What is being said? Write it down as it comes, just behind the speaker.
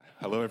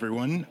Hello,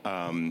 everyone.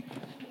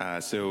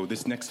 So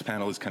this next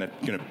panel is kind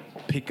of going to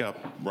pick up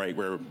right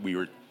where we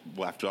were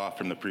left off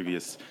from the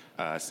previous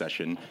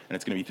session, and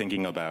it's going to be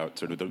thinking about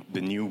sort of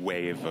the new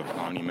wave of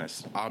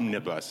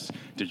omnibus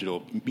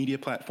digital media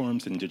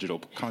platforms and digital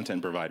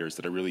content providers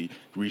that are really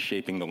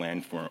reshaping the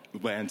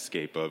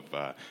landscape of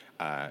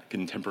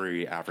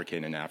contemporary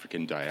African and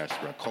African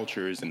diaspora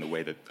cultures and the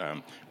way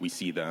that we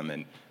see them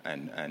and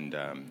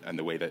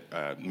the way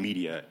that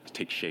media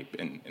takes shape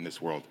in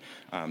this world.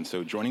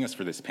 So joining us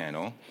for this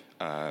panel,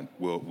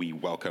 we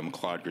welcome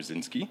Claude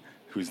Grzinski,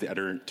 who's the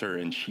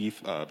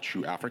editor-in-chief of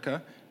True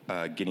Africa,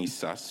 Guinea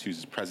Sus,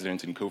 who's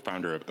president and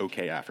co-founder of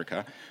OK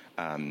Africa,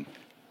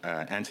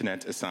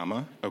 Antoinette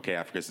Esama, OK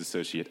Africa's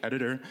associate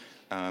editor,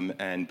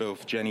 and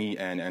both Jenny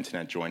and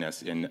Antoinette join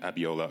us in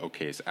Abiola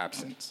Ok's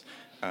absence.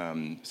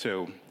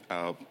 So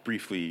I'll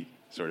briefly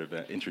sort of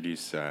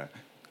introduce the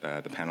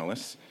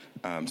panelists.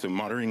 So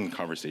moderating the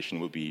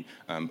conversation will be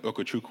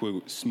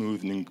Okechukwu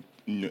Smooth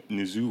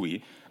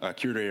Nzui,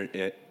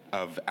 curator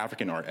of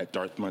African art at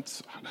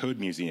Dartmouth's Hood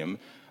Museum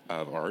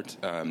of Art.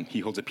 He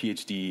holds a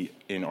PhD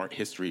in art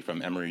history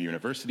from Emory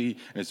University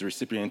and is the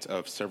recipient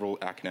of several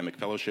academic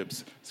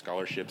fellowships,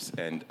 scholarships,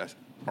 and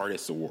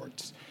artists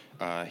awards.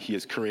 He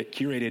has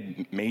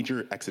curated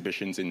major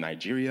exhibitions in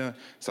Nigeria,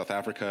 South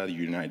Africa, the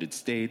United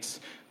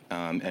States,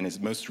 and is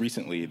most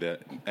recently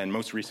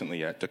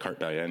at Descartes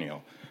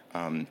Biennial.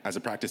 As a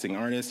practicing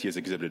artist, he has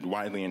exhibited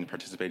widely and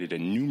participated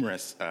in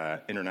numerous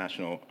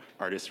international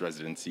artist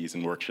residencies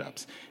and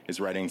workshops. His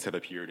writings have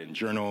appeared in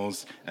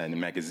journals and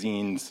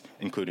magazines,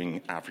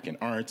 including African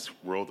Arts,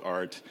 World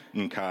Art,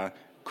 Nka,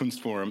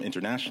 Kunstforum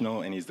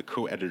International, and he's the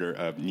co-editor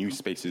of New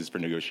Spaces for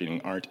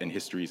Negotiating Art and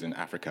Histories in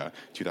Africa,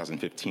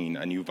 2015,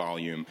 a new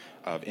volume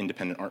of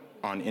independent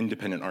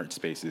art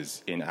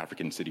spaces in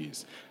African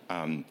cities.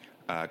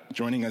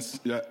 Joining us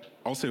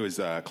also is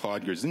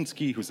Claude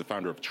Grzinski, who's the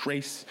founder of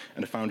Trace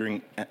and a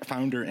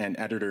founder and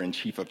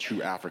editor-in-chief of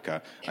True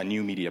Africa, a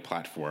new media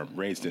platform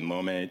raised in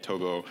Lomé,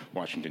 Togo,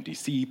 Washington,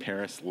 D.C.,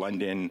 Paris,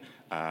 and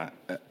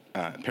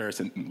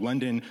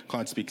London.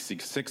 Claude speaks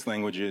 6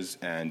 languages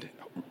and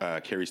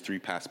carries 3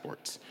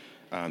 passports.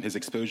 His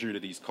exposure to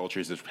these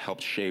cultures has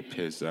helped shape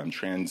his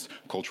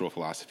trans-cultural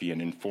philosophy and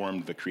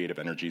informed the creative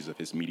energies of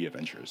his media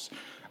ventures.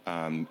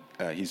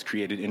 He's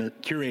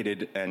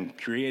curated and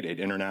created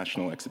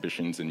international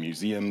exhibitions in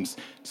museums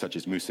such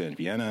as Musa in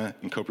Vienna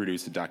and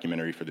co-produced a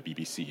documentary for the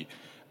BBC.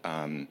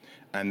 And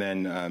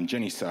then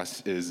Jenny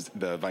Sus is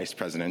the vice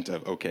president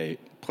of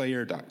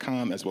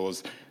OKPlayer.com, as well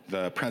as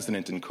the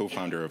president and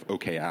co-founder of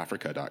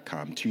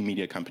OKAfrica.com, 2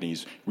 media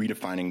companies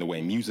redefining the way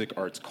music,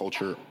 arts,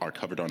 culture are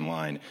covered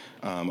online.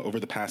 Over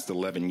the past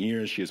 11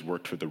 years, she has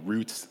worked for The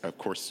Roots, of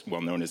course,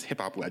 well known as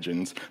hip-hop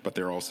legends, but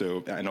they're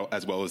also,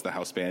 as well as the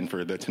house band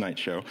for The Tonight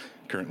Show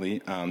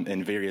currently,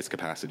 in various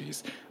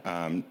capacities.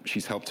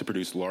 She's helped to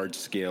produce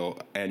large-scale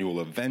annual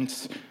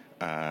events,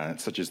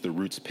 such as the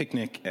Roots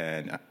Picnic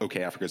and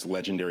OK Africa's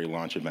legendary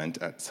launch event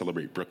at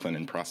Celebrate Brooklyn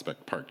and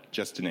Prospect Park,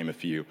 just to name a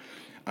few.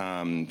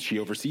 She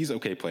oversees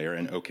OK Player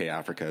and OK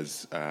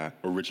Africa's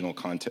original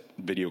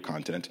video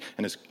content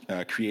and has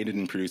created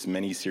and produced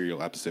many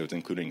serial episodes,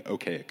 including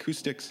OK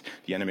Acoustics,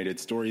 the animated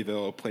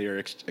Storyville, Player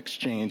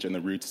Exchange, and the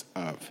Roots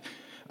of.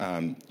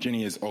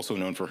 Jenny is also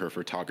known for her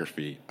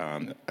photography,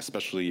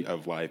 especially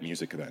of live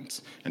music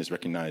events, and is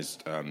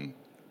recognized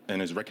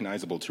and is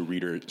recognizable to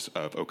readers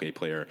of OK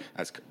Player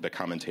as the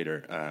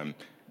commentator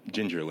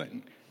Ginger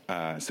Lynn.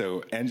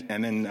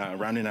 And then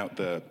rounding out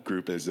the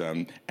group is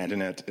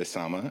Antoinette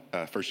Esama,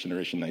 a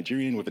first-generation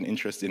Nigerian with an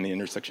interest in the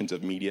intersections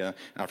of media,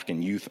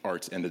 African youth,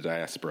 arts, and the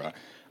diaspora.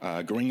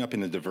 Growing up in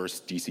the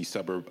diverse D.C.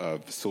 suburb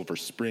of Silver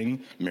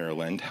Spring,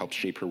 Maryland, helped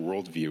shape her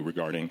worldview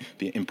regarding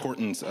the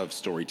importance of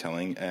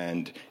storytelling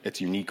and its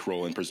unique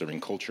role in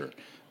preserving culture.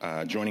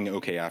 Joining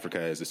OK Africa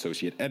as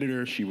associate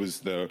editor, she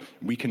was the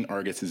Weekend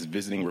Argos's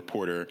visiting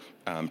reporter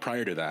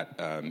prior to that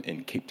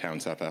in Cape Town,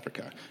 South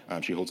Africa.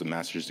 She holds a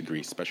master's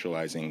degree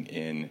specializing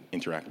in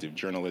interactive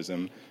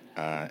journalism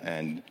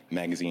and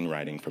magazine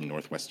writing from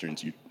Northwestern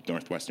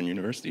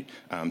University.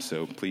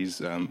 So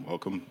please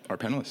welcome our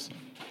panelists.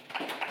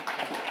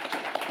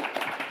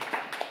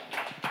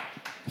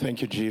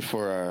 Thank you, G,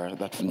 for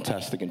that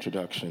fantastic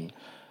introduction.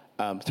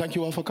 Thank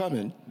you all for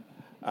coming.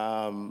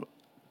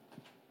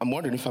 I'm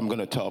wondering if I'm going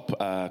to top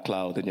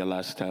Claude in your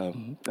last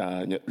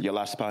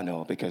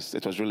panel, because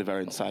it was really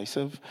very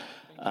incisive.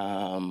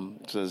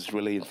 It was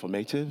really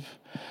informative.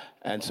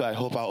 And so I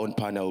hope our own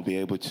panel will be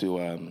able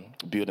to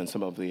build on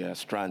some of the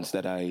strands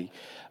that I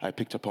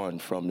picked up on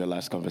from your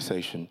last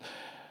conversation.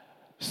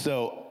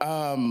 So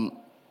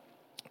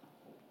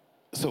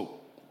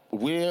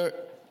we're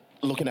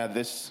looking at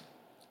this.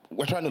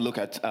 We're trying to look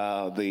at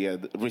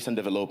the recent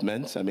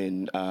developments,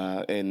 in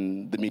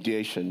the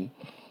mediation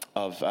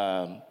of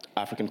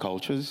African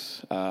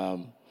cultures,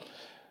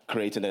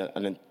 creating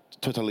a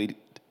totally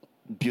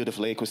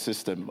beautiful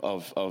ecosystem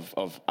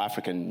of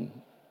African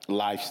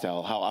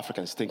lifestyle, how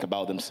Africans think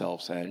about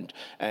themselves.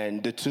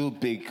 And the 2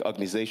 big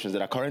organizations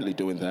that are currently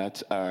doing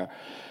that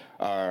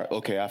are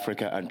OK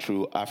Africa and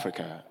True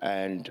Africa.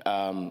 And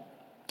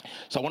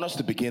So I want us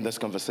to begin this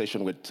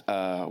conversation with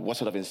what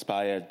sort of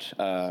inspired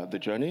the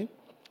journey,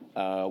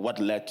 what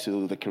led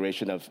to the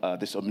creation of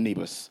this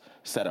omnibus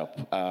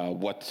setup,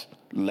 what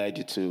led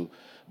you to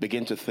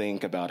begin to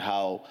think about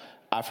how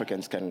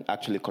Africans can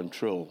actually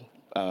control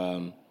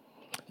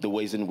the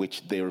ways in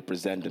which they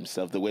represent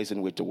themselves, the ways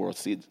in which the world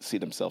see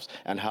themselves,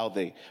 and how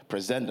they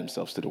present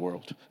themselves to the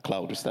world.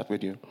 Claude, we'll start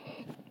with you.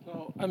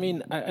 Well, I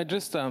mean, I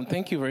just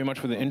thank you very much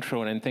for the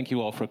intro, and thank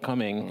you all for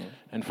coming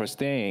and for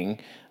staying.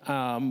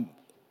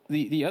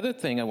 The other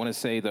thing I want to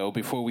say, though,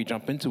 before we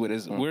jump into it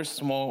is we're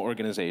small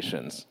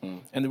organizations.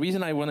 And the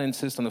reason I want to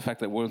insist on the fact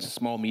that we're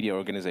small media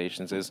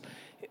organizations is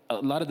a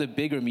lot of the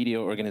bigger media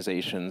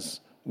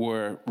organizations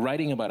were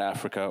writing about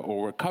Africa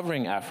or were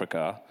covering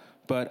Africa,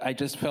 but I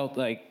just felt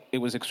like it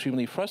was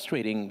extremely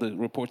frustrating, the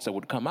reports that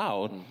would come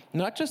out,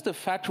 not just the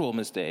factual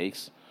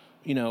mistakes,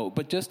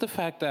 but just the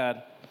fact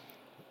that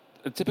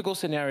a typical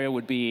scenario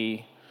would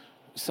be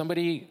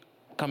somebody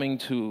coming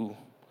to,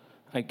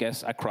 I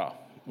guess, Accra,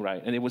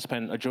 right? And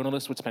a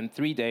journalist would spend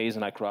 3 days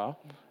in Accra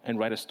and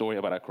write a story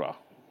about Accra,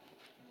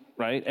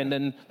 right? And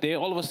then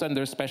all of a sudden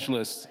they're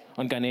specialists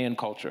on Ghanaian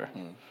culture.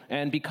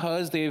 And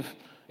because they've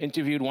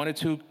interviewed 1 or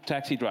 2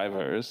 taxi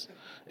drivers,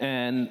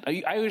 and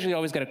I usually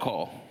always get a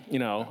call.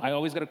 I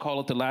always get a call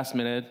at the last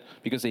minute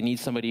because they need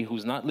somebody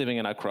who's not living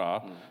in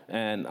Accra,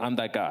 and I'm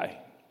that guy.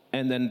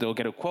 And then they'll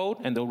get a quote,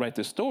 and they'll write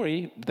the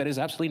story that is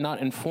absolutely not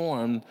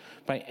informed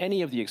by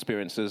any of the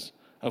experiences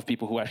of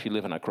people who actually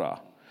live in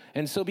Accra.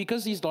 And so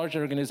because these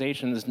larger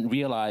organizations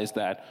realized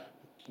that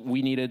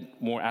we needed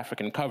more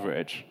African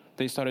coverage,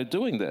 they started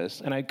doing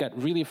this. And I got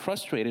really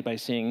frustrated by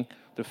seeing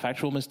the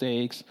factual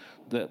mistakes,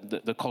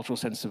 the cultural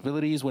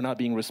sensibilities were not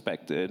being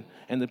respected,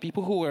 and the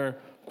people who were,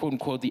 quote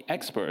unquote, the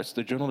experts,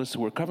 the journalists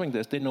who were covering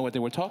this, didn't know what they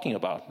were talking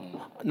about.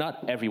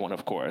 Not everyone,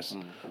 of course.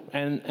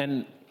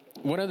 And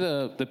one of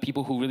the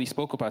people who really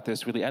spoke about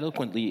this really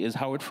eloquently is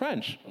Howard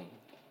French.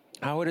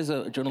 Howard is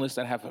a journalist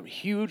that I have a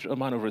huge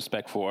amount of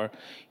respect for.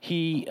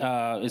 He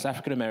is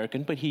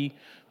African-American, but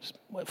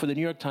for the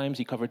New York Times,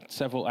 he covered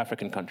several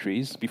African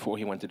countries before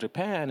he went to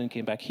Japan and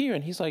came back here.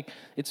 And he's like,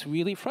 it's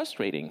really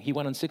frustrating. He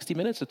went on 60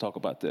 Minutes to talk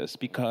about this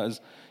because,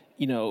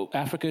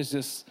 Africa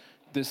is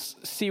this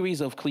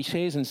series of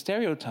cliches and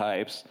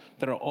stereotypes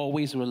that are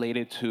always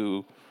related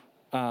to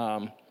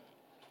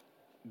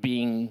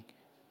being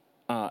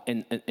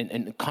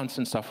in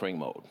constant suffering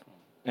mode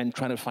and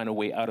trying to find a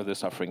way out of the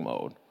suffering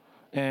mode.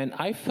 And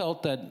I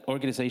felt that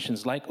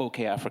organizations like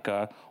OK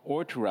Africa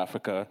or True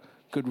Africa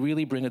could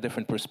really bring a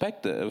different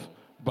perspective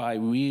by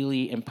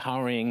really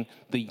empowering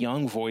the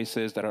young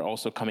voices that are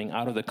also coming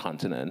out of the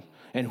continent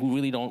and who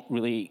really don't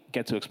really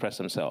get to express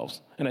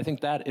themselves. And I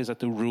think that is at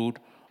the root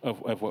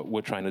of what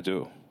we're trying to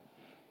do.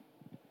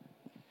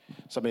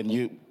 So,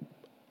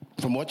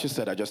 from what you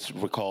said, I just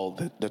recall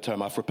the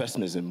term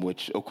Afro-pessimism,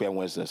 which Okwuegbunam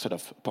was sort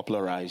of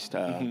popularized,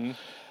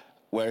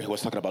 where he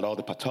was talking about all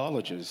the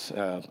pathologies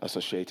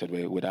associated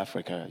with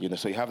Africa.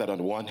 So you have that on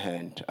the one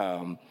hand,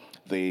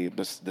 the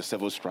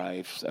civil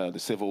strifes, the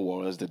civil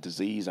wars, the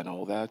disease, and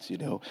all that.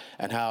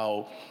 And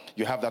how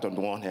you have that on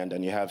the one hand,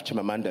 and you have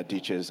Chimamanda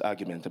Adichie's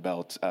argument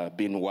about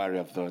being wary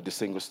of the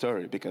single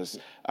story because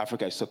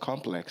Africa is so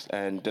complex,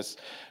 and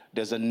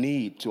there's a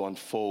need to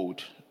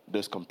unfold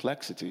those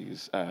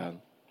complexities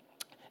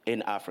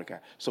in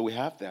Africa. So we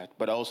have that,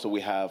 but also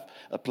we have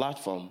a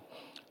platform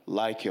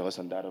like yours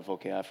and that of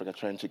OK Africa,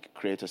 trying to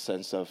create a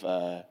sense of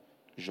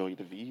joie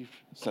de vivre,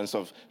 sense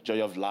of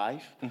joy of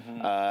life,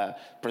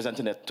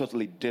 presenting a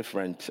totally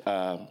different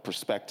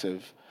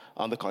perspective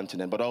on the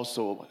continent, but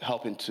also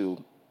helping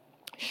to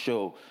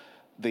show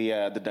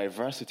the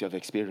diversity of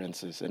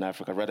experiences in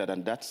Africa rather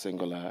than that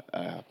singular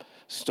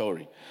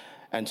story.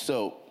 And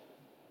so,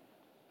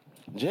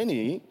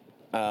 Jenny,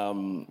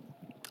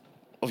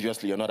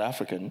 obviously you're not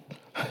African.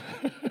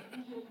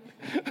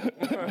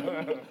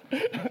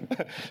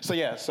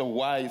 So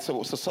why?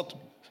 So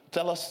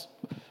tell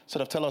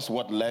us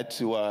what led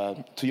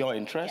to your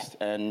interest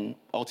and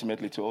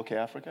ultimately to OK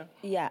Africa.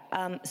 Yeah.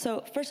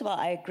 So first of all,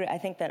 I agree. I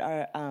think that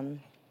our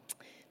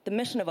the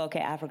mission of OK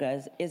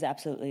Africa is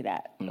absolutely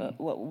that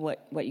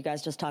what you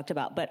guys just talked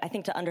about. But I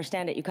think to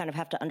understand it, you kind of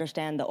have to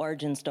understand the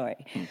origin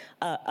story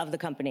of the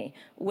company,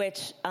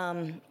 which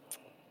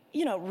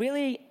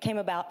really came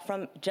about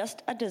from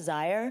just a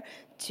desire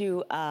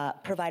to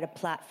provide a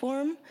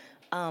platform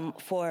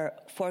for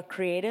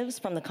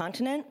creatives from the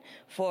continent,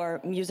 for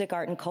music,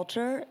 art, and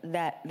culture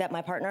that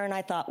my partner and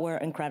I thought were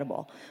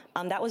incredible.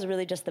 That was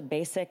really just the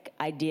basic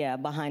idea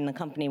behind the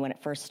company when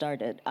it first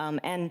started.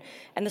 And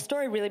the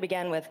story really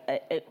began with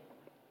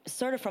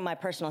sort of from my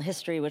personal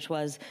history, which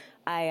was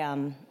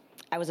I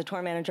was a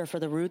tour manager for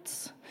The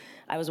Roots.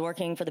 I was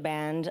working for the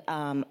band.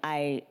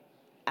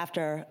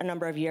 After a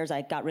number of years,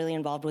 I got really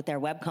involved with their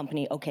web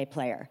company,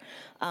 Okplayer.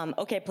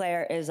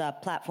 Okplayer is a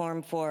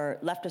platform for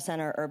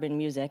left-of-center urban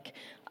music,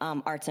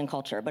 arts, and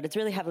culture, but it's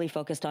really heavily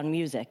focused on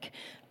music.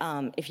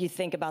 If you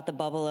think about the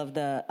bubble of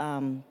the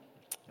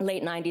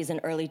late 90s and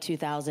early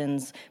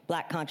 2000s,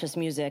 Black conscious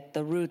music,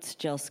 The Roots,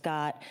 Jill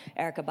Scott,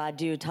 Erykah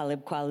Badu,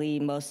 Talib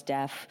Kweli, Mos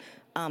Def,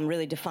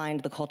 really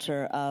defined the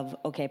culture of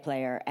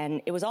Okayplayer.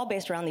 And it was all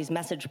based around these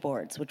message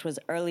boards, which was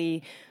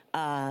early,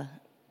 I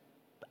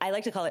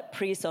like to call it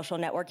pre-social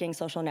networking,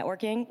 social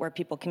networking, where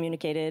people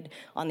communicated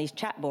on these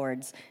chat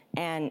boards.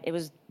 And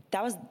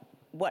that was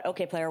what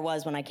Okayplayer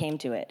was when I came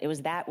to it. It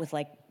was that with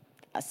like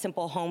a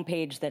simple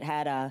homepage that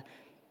had a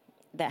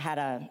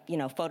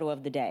photo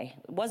of the day.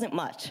 It wasn't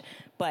much,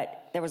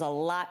 but there was a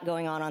lot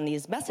going on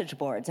these message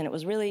boards, and it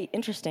was really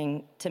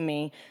interesting to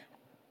me.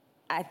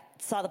 I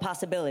saw the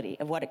possibility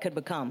of what it could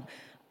become.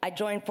 I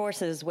joined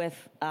forces with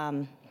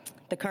the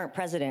current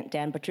president,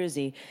 Dan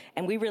Petruzzi,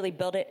 and we really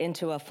built it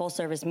into a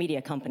full-service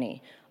media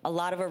company. A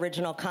lot of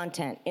original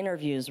content,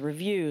 interviews,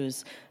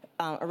 reviews,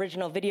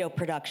 original video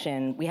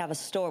production. We have a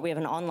store. We have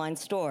an online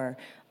store.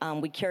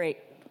 We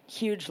curate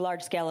huge,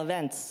 large-scale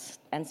events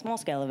and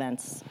small-scale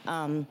events.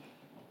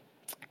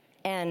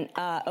 And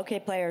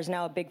Okayplayer is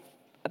now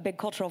a big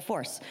cultural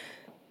force.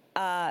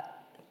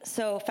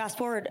 So fast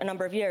forward a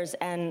number of years,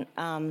 and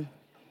a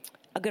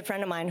good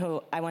friend of mine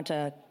who I went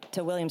to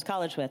Williams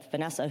College with,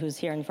 Vanessa, who's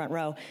here in the front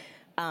row,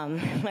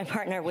 my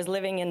partner was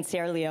living in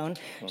Sierra Leone.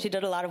 She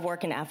did a lot of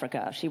work in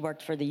Africa. She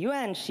worked for the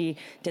UN. She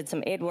did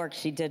some aid work.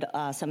 She did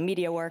some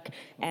media work.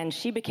 And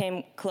she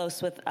became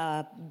close with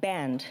a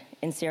band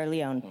in Sierra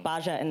Leone,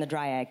 Baja and the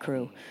Dry Eye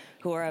Crew,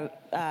 who are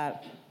a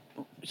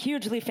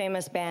hugely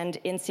famous band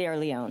in Sierra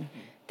Leone.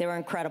 They were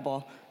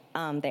incredible.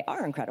 They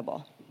are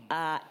incredible.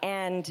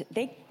 And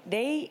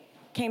they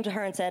came to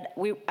her and said,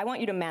 I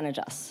want you to manage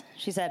us.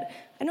 She said,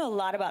 I know a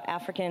lot about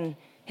African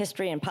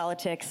history and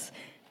politics.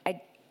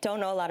 I don't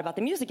know a lot about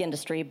the music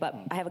industry, but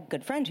I have a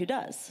good friend who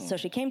does. So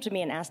she came to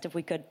me and asked if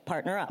we could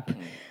partner up.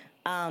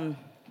 I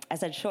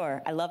said,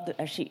 sure. I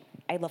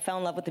fell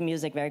in love with the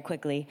music very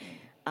quickly.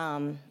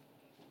 Over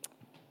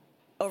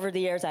the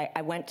years,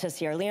 I went to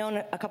Sierra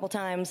Leone a couple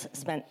times,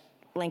 spent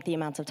lengthy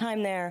amounts of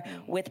time there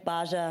with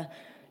Baja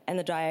and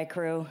the Dry Eye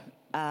Crew.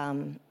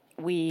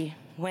 We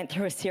went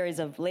through a series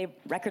of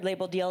record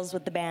label deals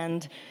with the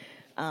band.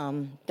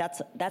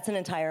 That's an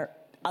entire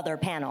other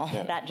panel,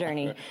 that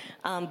journey.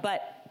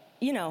 But,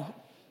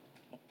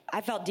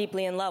 I felt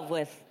deeply in love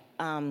with,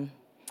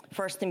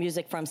 first, the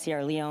music from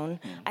Sierra Leone.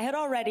 I had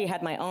already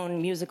had my own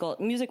music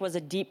was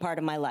a deep part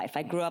of my life.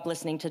 I grew up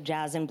listening to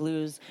jazz and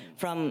blues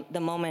from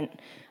the moment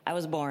I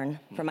was born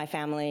for my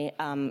family.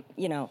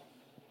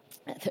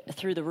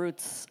 Through the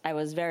Roots, I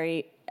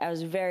DJ'd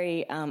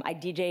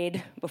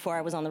before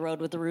I was on the road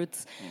with the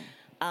Roots.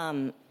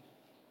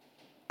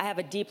 I have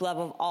a deep love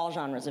of all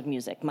genres of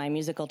music. My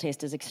musical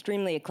taste is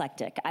extremely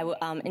eclectic.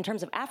 In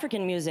terms of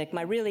African music,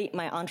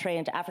 my entree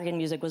into African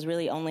music was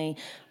really only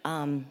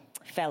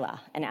Fela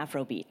and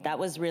Afrobeat. That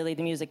was really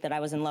the music that I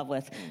was in love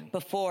with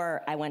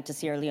before I went to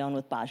Sierra Leone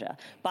with Baja.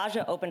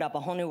 Baja opened up a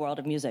whole new world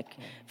of music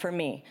for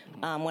me.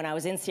 When I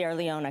was in Sierra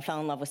Leone, I fell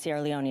in love with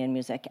Sierra Leonean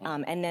music.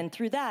 And then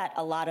through that,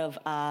 a lot of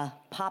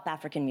pop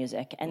African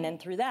music. And then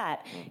through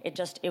that,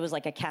 it was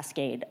like a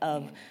cascade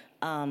of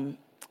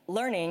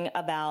learning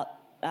about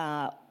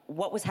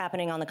what was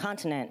happening on the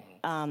continent,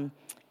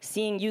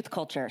 seeing youth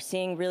culture,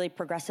 seeing really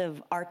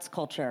progressive arts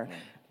culture.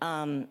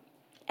 And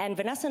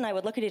Vanessa and I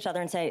would look at each other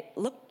and say,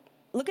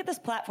 look at this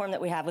platform that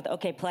we have with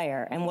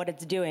Okayplayer and what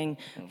it's doing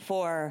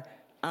for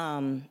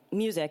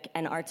music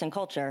and arts and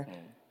culture.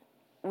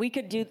 We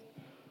could do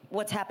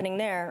what's happening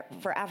there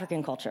for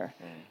African culture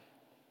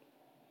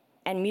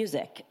and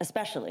music,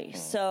 especially.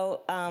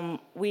 So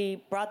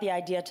we brought the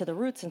idea to the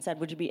Roots and said,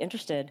 would you be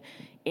interested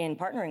in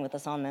partnering with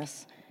us on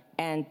this?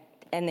 And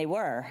they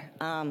were.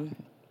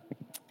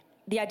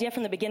 The idea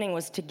from the beginning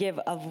was to give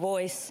a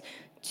voice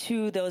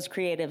to those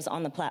creatives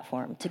on the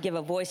platform, to give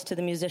a voice to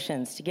the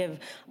musicians, to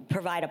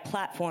provide a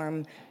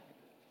platform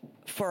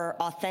for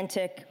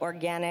authentic,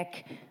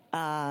 organic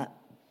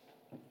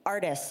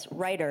artists,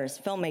 writers,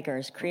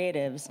 filmmakers,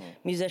 creatives,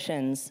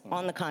 musicians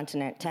on the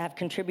continent, to have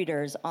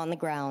contributors on the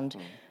ground,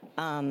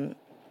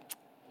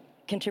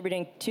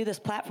 contributing to this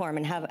platform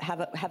and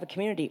have a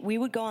community. We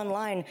would go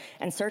online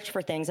and search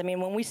for things. I mean,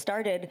 when we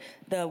started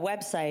the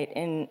website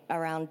in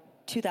around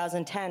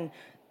 2010,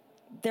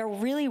 there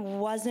really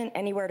wasn't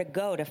anywhere to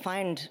go to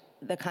find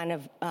the kind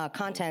of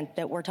content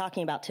that we're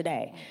talking about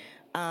today.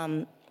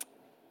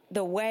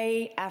 The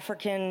way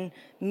African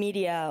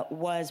media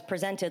was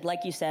presented, like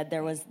you said,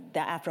 there was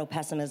the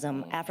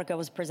Afro-pessimism. Africa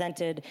was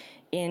presented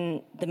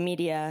in the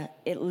media,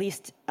 at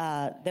least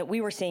that we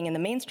were seeing in the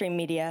mainstream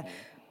media,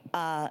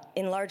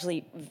 in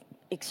largely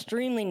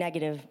extremely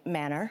negative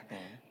manner.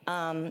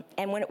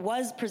 And when it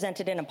was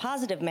presented in a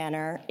positive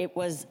manner, it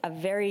was a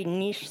very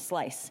niche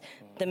slice.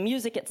 The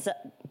music itself,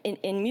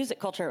 in music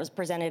culture, it was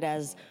presented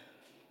as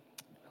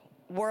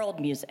world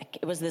music.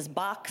 It was this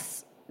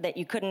box that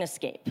you couldn't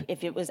escape.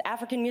 If it was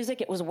African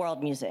music, it was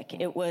world music.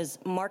 It was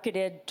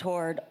marketed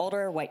toward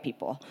older white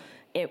people.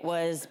 It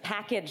was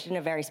packaged in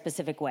a very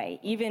specific way.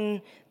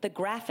 Even the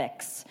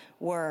graphics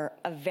were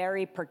a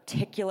very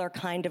particular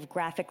kind of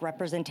graphic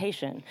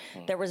representation.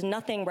 There was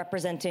nothing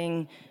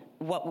representing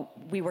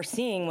what we were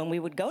seeing when we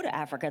would go to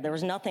Africa. There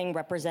was nothing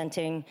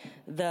representing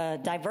the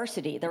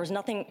diversity. There was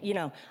nothing,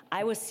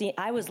 I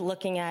was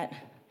looking at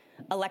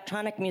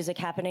electronic music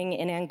happening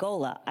in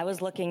Angola. I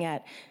was looking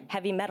at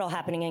heavy metal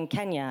happening in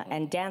Kenya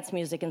and dance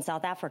music in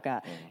South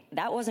Africa.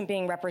 That wasn't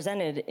being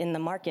represented in the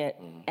market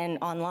and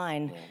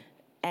online.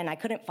 And I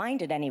couldn't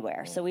find it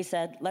anywhere. So we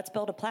said, let's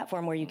build a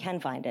platform where you can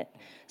find it.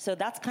 So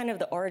that's kind of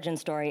the origin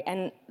story.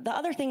 And the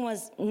other thing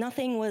was,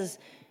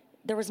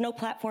 there was no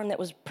platform that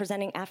was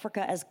presenting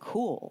Africa as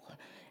cool.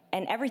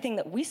 And everything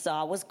that we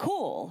saw was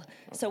cool.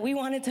 So we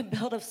wanted to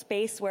build a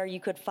space where you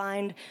could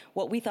find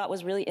what we thought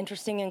was really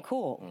interesting and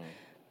cool.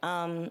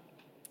 And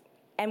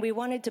we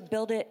wanted to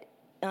build it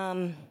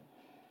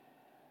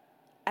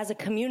as a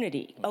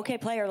community.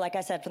 Okayplayer, like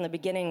I said from the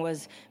beginning,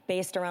 was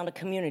based around a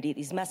community,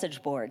 these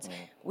message boards.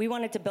 We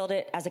wanted to build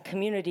it as a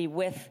community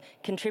with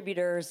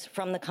contributors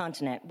from the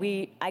continent.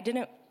 I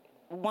didn't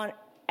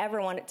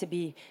ever want it to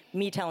be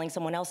me telling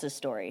someone else's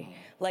story.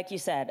 Like you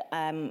said,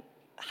 I'm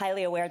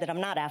highly aware that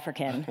I'm not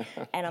African,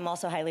 and I'm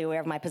also highly aware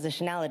of my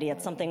positionality.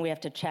 It's something we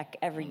have to check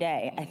every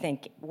day, I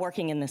think,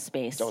 working in this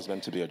space. That was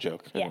meant to be a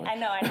joke. Yeah, anyway.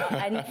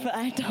 I know.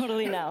 I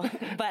totally know.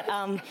 But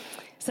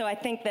so I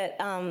think that,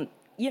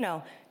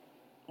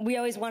 we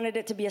always wanted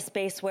it to be a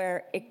space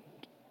where it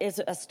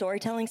is a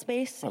storytelling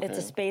space. Okay. It's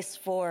a space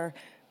for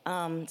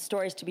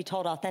stories to be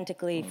told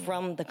authentically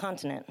from the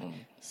continent.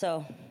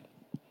 So.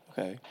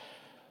 Okay.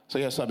 So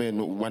yes, I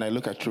mean, when I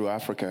look at True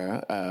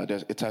Africa,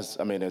 it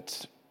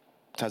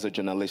has a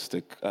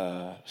journalistic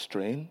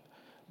strain,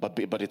 but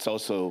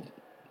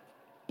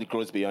it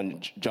grows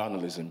beyond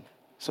journalism,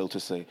 so to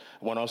say.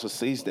 One also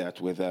sees that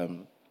with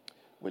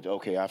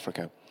OK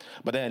Africa,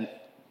 but then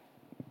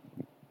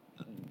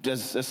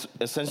there's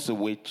a sense to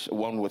which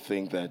one would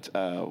think that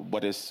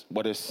what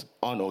is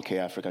on OK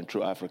Africa and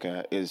True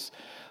Africa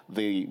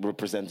they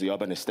represent the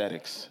urban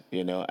aesthetics,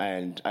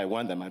 And I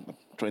wonder, I'm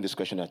throwing this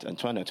question at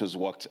Antoinette, who's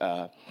worked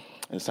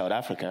in South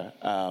Africa.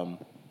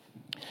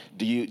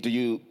 Do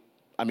you?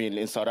 I mean,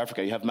 in South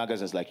Africa, you have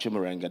magazines like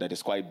Chimurenga that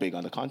is quite big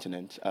on the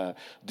continent.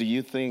 Do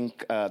you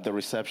think the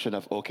reception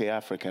of OK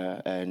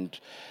Africa and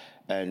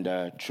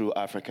True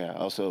Africa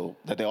also,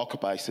 that they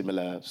occupy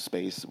similar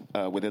space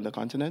within the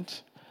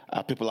continent?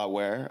 Are people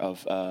aware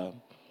of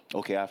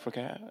OK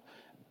Africa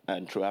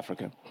and True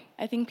Africa?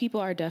 I think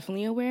people are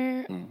definitely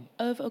aware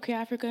of OK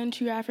Africa and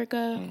True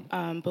Africa.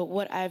 But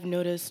what I've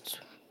noticed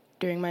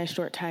during my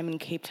short time in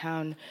Cape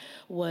Town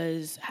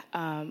was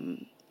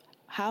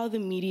how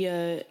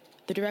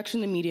the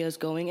direction the media is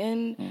going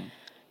in,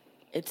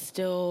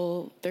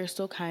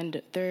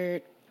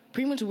 they're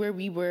pretty much where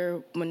we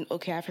were when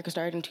OK Africa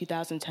started in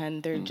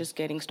 2010. They're just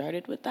getting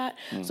started with that.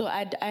 So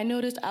I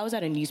noticed, I was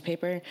at a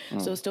newspaper,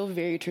 so it's still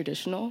very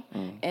traditional.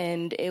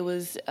 And it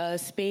was a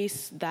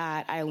space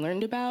that I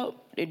learned about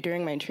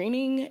during my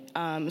training.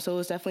 So it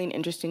was definitely an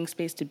interesting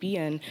space to be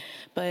in.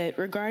 But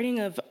regarding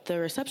of the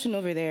reception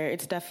over there,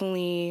 it's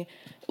definitely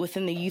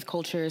within the youth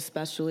culture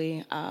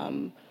especially,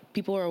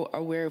 people are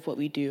aware of what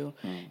we do,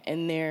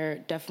 and they're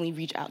definitely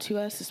reach out to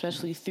us,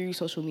 especially through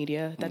social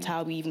media. That's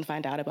how we even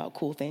find out about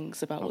cool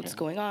things, about what's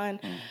going on.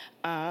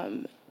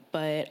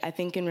 But I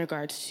think in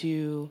regards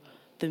to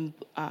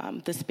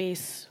the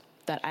space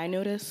that I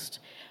noticed,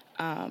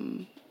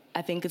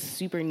 I think it's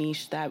super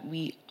niche that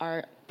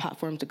our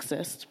platforms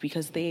exist,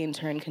 because they in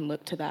turn can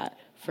look to that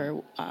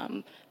for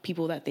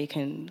people that they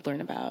can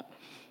learn about.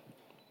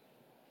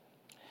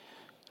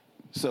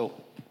 So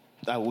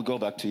I will go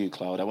back to you,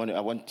 Claude. I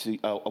want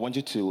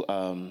you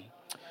to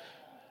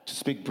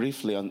speak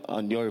briefly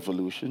on your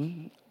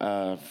evolution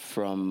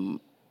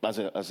from as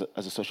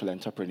a social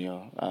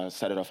entrepreneur.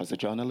 Started off as a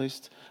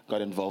journalist,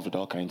 got involved with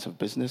all kinds of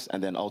business,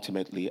 and then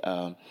ultimately,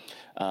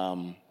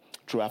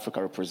 True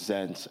Africa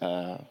represents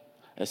a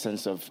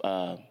sense of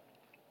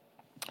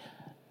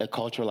a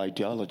cultural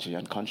ideology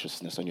and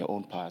consciousness on your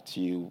own part.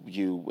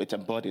 It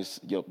embodies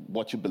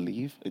what you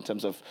believe in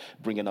terms of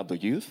bringing up the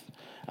youth,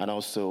 and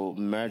also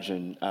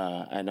merging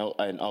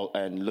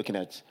and looking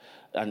at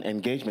an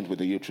engagement with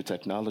the youth through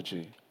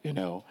technology.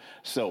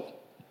 So,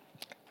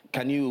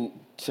 can you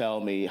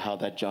tell me how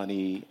that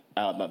journey,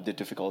 the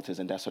difficulties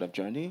in that sort of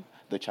journey,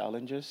 the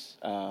challenges,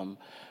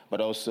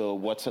 but also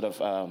what sort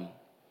of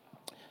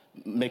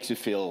makes you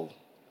feel,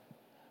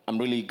 I'm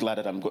really glad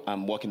that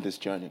I'm walking this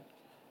journey?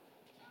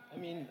 I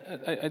mean,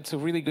 it's a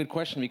really good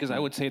question, because I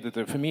would say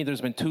that for me,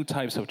 there's been two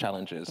types of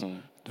challenges,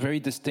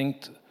 very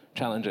distinct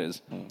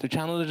challenges. The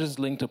challenges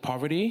linked to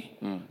poverty,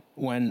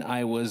 when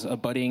I was a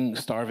budding,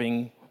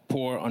 starving,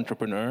 poor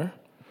entrepreneur,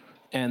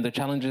 and the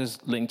challenges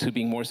linked to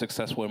being more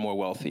successful and more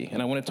wealthy.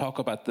 And I want to talk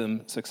about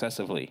them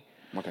successively.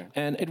 Okay.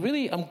 And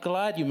I'm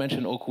glad you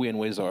mentioned Okwe and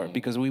Wizor,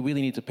 because we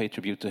really need to pay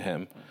tribute to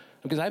him.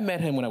 Because I met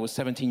him when I was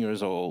 17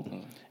 years old,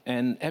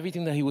 and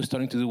everything that he was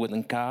starting to do with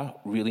Nka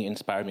really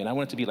inspired me, and I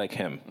wanted to be like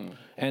him.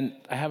 And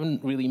I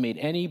haven't really made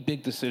any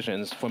big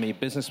decisions from a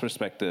business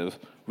perspective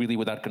really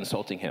without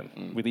consulting him,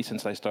 really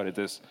since I started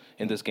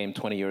in this game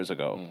 20 years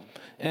ago.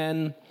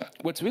 And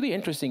what's really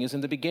interesting is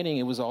in the beginning,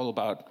 it was all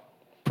about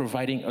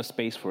providing a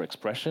space for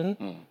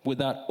expression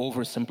without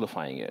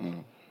oversimplifying it.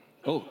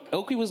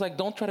 Okwe was like,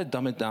 don't try to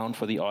dumb it down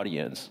for the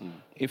audience.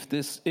 If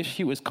this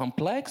issue is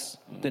complex,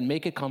 then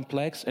make it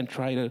complex and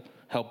try to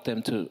help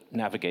them to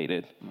navigate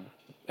it.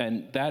 and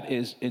that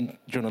is in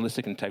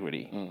journalistic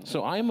integrity. So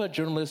I'm a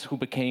journalist who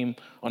became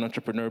an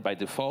entrepreneur by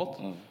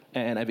default,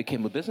 and I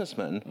became a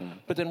businessman.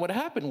 But then what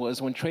happened was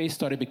when Trace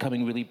started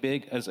becoming really big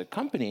as a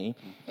company,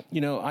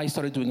 I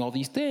started doing all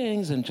these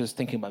things and just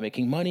thinking about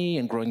making money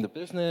and growing the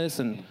business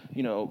and,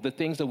 the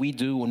things that we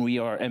do when we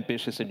are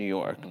ambitious in New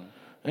York.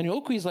 And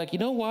Okwe's like, you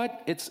know what?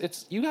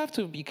 It's you have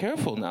to be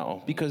careful now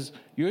because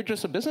you're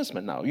just a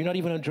businessman now. You're not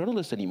even a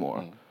journalist anymore.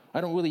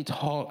 I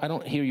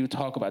don't hear you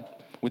talk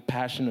with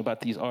passion about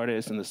these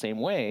artists in the same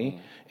way.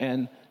 And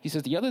he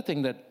says the other thing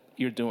that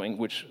you're doing,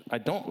 which I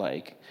don't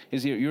like,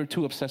 is you're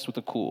too obsessed with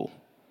the cool.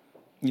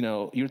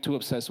 You're too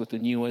obsessed with the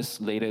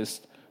newest,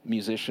 latest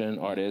musician,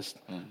 artist.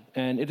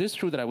 And it is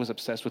true that I was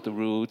obsessed with the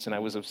roots and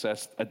I was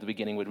obsessed at the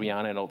beginning with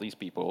Rihanna and all these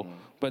people.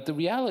 But the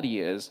reality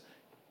is,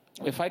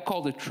 if I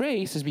called it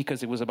Trace, it's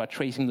because it was about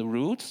tracing the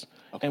roots.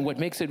 Okay. And what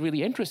makes it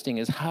really interesting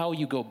is how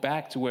you go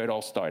back to where it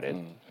all started.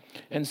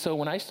 And so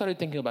when I started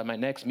thinking about my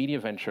next media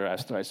venture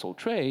after I sold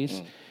Trace,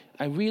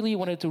 I really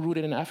wanted to root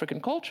it in African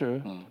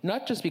culture,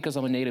 not just because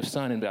I'm a native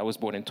son and I was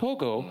born in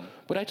Togo,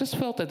 but I just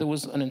felt that there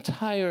was an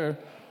entire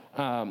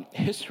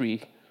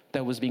history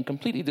that was being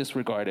completely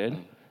disregarded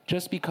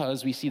just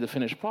because we see the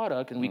finished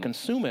product and we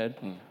consume it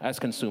as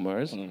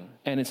consumers,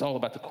 and it's all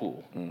about the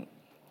cool.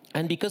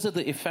 And because of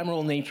the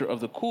ephemeral nature of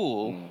the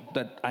cool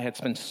that I had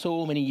spent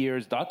so many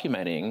years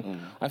documenting,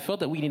 I felt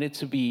that we needed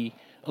to be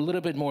a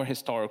little bit more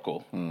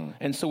historical.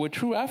 And so with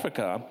True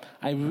Africa,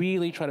 I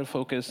really try to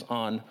focus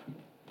on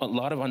a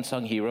lot of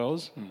unsung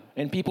heroes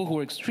and people who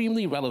are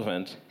extremely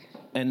relevant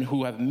and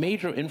who have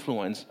major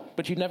influence,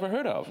 but you never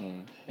heard of.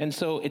 And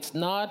so it's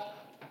not,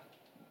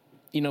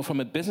 from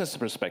a business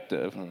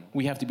perspective,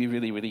 we have to be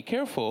really, really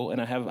careful.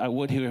 And I have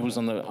Wood here, who's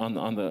on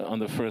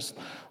the first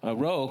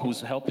row,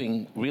 who's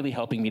really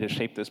helping me to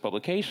shape this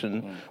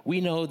publication.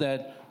 We know that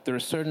there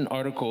are certain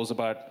articles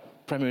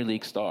about Premier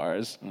League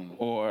stars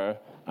or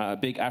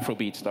big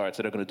Afrobeat stars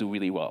that are going to do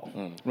really well,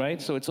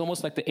 right? So it's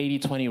almost like the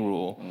 80-20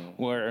 rule,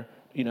 where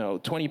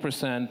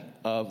 20%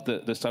 of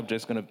the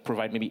subject's going to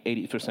provide maybe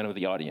 80% of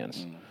the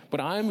audience. But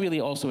I'm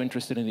really also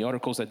interested in the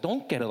articles that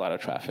don't get a lot of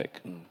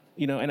traffic.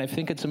 And I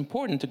think it's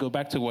important to go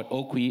back to what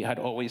Okwe had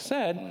always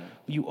said.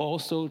 You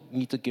also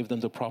need to give them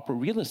the proper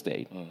real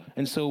estate.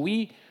 And so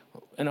we,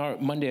 in our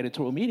Monday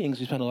editorial meetings,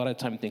 we spend a lot of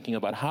time thinking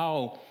about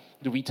how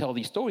do we tell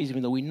these stories,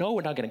 even though we know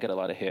we're not going to get a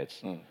lot of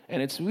hits.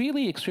 And it's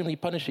really extremely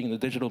punishing in the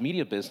digital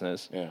media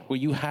business, where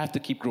you have to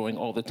keep growing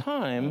all the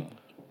time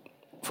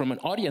from an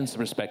audience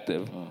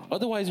perspective.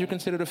 Otherwise, you're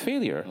considered a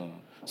failure.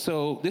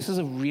 So this is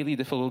a really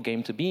difficult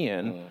game to be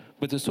in.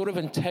 But the sort of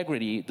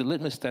integrity, the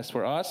litmus test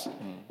for us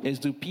is,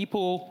 do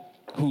people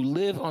who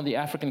live on the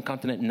African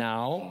continent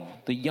now,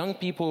 the young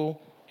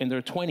people in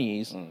their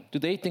 20s, do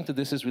they think that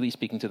this is really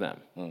speaking to them?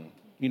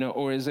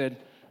 Or is it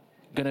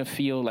going to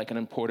feel like an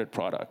imported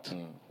product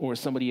or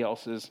somebody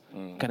else's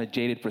kind of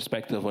jaded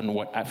perspective on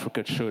what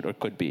Africa should or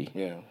could be?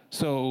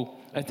 So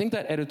I think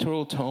that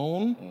editorial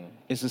tone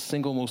is the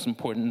single most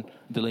important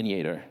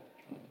delineator.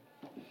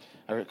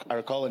 I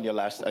recall in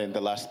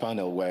the last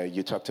panel where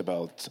you talked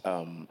about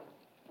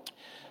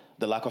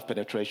the lack of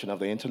penetration of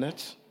the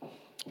internet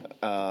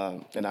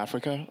in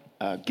Africa,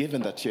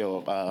 given that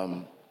your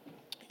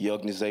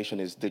organization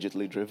is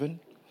digitally driven.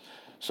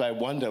 So I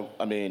wonder,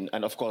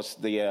 and of course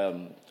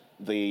the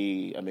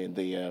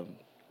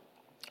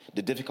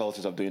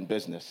difficulties of doing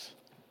business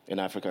in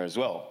Africa as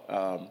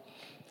well.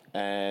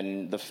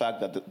 And the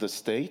fact that the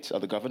state or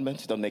the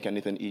government don't make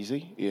anything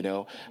easy,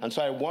 And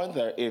so I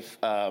wonder if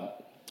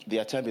the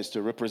attempt is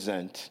to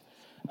represent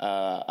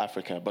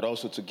Africa, but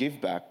also to give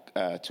back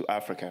to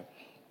Africa.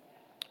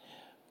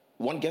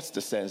 One gets the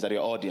sense that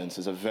your audience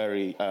is a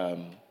very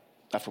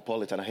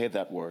Afropolitan, I hate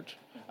that word,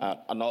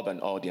 an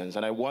urban audience.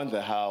 And I wonder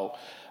how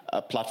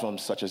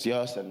platforms such as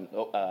yours and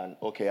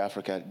OK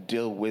Africa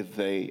deal with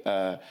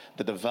the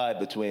divide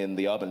between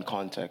the urban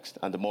context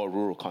and the more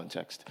rural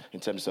context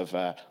in terms of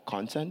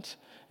content,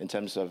 in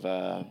terms of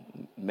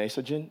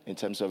messaging, in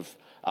terms of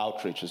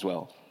outreach as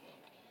well.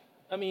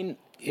 We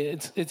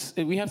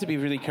have to be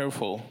really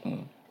careful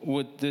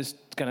with this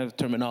kind of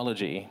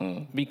terminology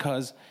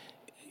because,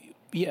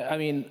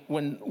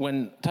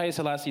 when Taye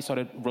Selassie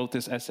wrote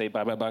this essay,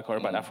 Baba Bakar,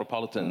 about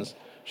Afropolitans,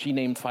 she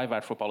named 5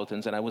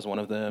 Afropolitans, and I was one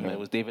of them. It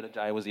was David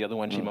Ajayi was the other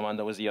one,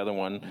 Chimamanda was the other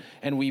one.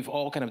 And we've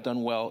all kind of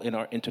done well in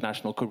our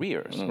international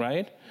careers,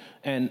 right?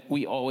 And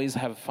we always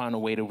have found a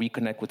way to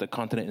reconnect with the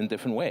continent in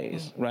different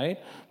ways, right?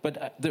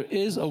 But there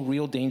is a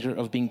real danger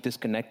of being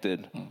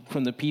disconnected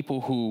from the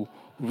people who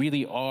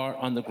really are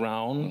on the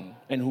ground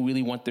and who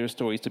really want their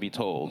stories to be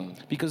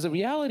told. Because the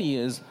reality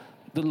is,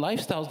 the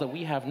lifestyles that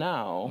we have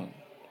now,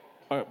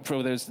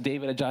 for there's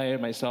David Ajayi,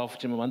 myself,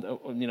 Chimamanda,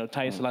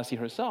 Taye Selassie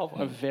herself,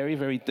 are very,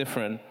 very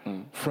different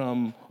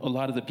from a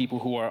lot of the people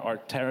who are our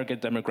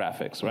target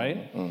demographics,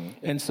 right?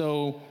 And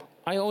so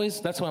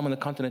that's why I'm on the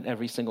continent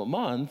every single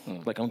month.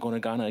 Like I'm going to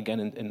Ghana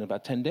again in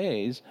about 10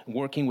 days,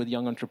 working with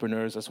young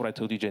entrepreneurs. That's what I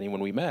told you, Jenny,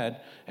 when we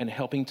met, and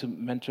helping to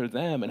mentor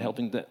them and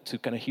helping to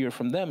kind of hear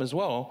from them as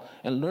well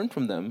and learn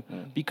from them.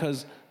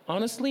 Because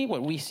honestly,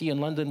 what we see in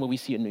London, what we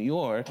see in New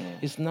York,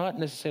 is not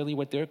necessarily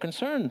what they're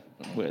concerned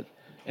with.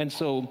 And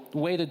so the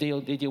way that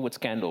they deal with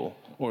scandal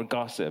or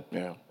gossip,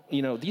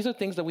 these are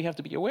things that we have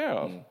to be aware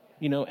of.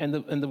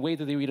 And the way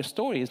that they read a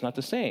story is not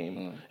the same.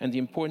 And the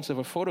importance of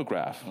a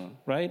photograph,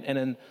 right? And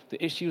then the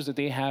issues that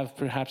they have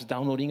perhaps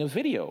downloading a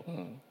video,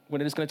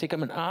 when it is going to take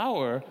them an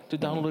hour to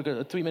download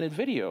a 3-minute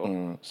video.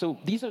 So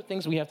these are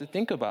things we have to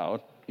think about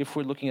if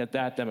we're looking at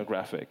that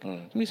demographic.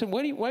 And we said,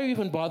 why are you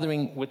even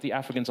bothering with the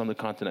Africans on the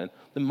continent?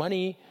 The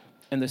money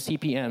and the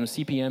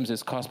CPMs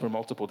is cost per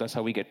multiple. That's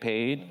how we get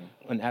paid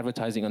on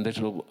advertising on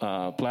digital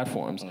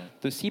platforms.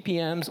 The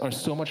CPMs are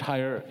so much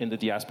higher in the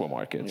diaspora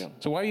markets.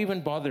 So why are you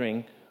even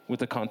bothering with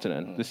the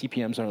continent? The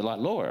CPMs are a lot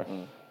lower.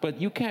 But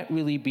you can't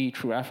really be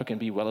true African,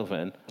 be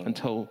relevant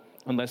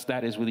unless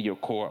that is really your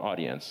core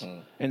audience.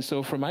 And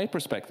so from my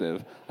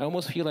perspective, I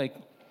almost feel like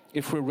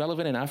if we're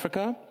relevant in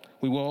Africa,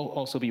 we will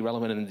also be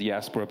relevant in the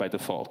diaspora by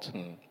default.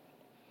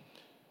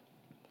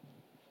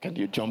 Can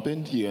you jump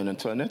in, you and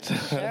Antoinette?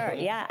 Sure,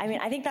 yeah. I mean,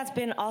 I think that's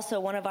been also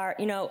one of our,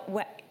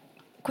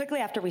 quickly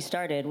after we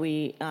started,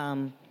 we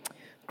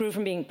grew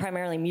from being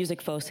primarily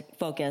music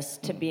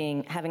focused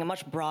to having a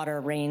much broader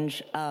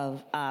range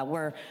of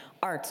where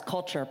arts,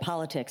 culture,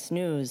 politics,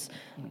 news.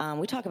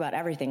 We talk about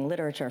everything: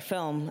 literature,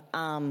 film,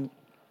 and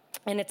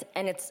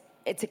it's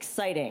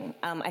exciting.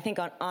 I think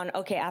on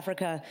OK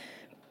Africa,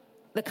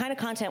 the kind of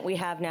content we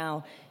have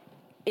now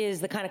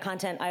is the kind of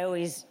content I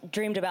always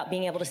dreamed about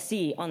being able to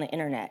see on the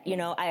internet.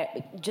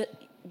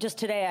 Just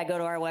today I go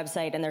to our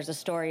website and there's a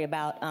story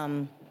about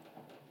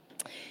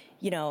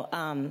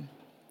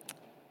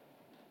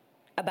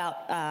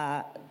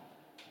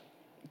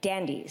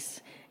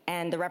dandies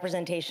and the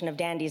representation of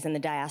dandies in the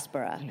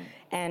diaspora,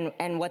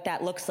 and what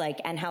that looks like,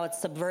 and how it's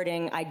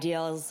subverting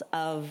ideals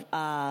of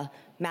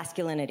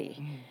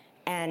masculinity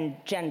and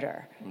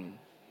gender.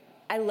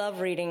 I love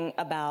reading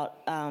about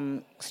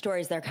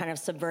stories that are kind of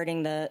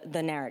subverting the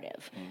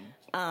narrative.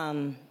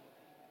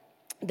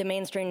 The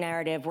mainstream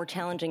narrative, we're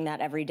challenging that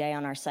every day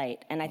on our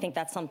site. And I think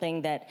that's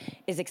something that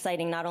is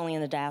exciting not only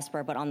in the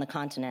diaspora, but on the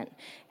continent.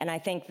 And I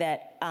think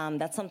that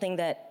that's something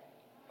that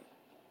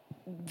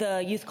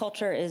the youth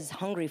culture is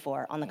hungry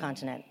for on the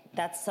continent.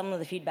 That's some of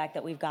the feedback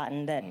that we've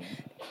gotten, that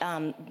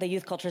the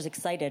youth culture is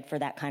excited for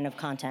that kind of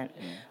content.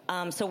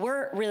 So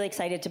we're really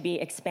excited to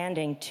be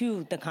expanding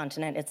to the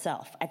continent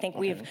itself. I think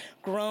we've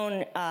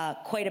grown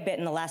quite a bit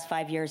in the last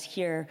 5 years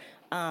here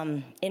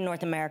in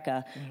North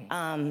America.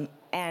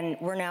 And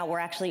we're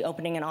actually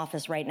opening an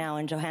office right now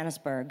in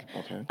Johannesburg,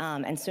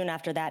 and soon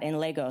after that in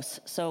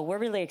Lagos. So we're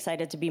really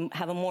excited to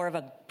have a more of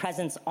a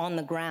presence on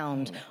the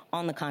ground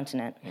on the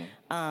continent,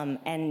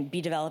 and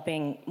be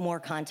developing more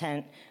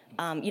content.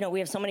 We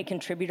have so many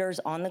contributors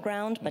on the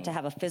ground, but to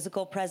have a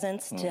physical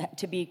presence,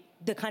 to be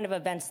the kind of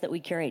events that we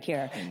curate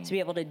here, to be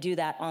able to do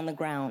that on the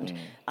ground,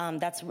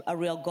 that's a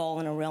real goal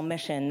and a real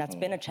mission. That's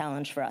been a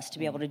challenge for us to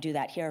be able to do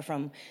that here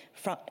from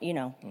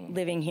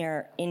living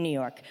here in New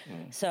York.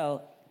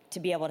 So to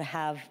be able to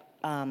have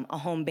a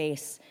home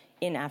base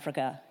in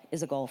Africa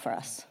is a goal for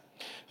us.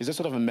 Is there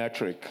sort of a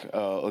metric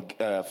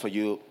for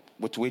you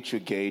with which you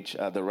gauge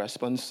the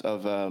response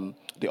of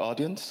the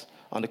audience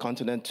on the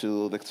continent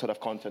to the sort of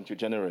content you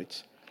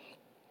generate?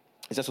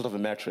 Is that sort of a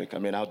metric? I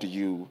mean, how do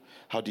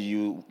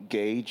you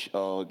gauge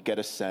or get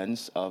a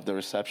sense of the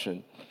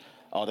reception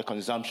or the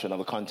consumption of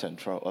the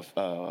content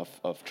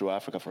of True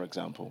Africa, for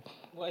example?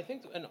 Well, I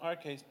think in our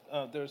case,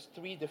 there's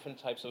 3 different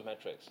types of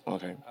metrics.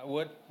 Okay.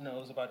 Wood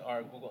knows about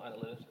our Google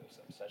Analytics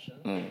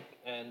obsession,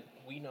 and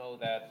we know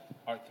that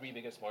our 3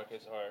 biggest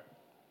markets are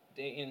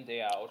day in,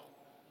 day out: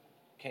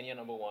 Kenya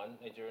number 1,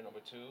 Nigeria number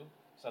 2,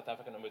 South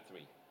Africa number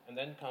 3, and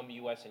then come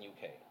US and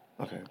UK.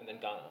 And then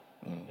Ghana.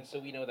 And so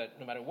we know that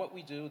no matter what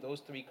we do,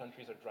 those 3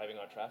 countries are driving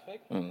our traffic.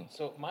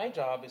 So my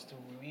job is to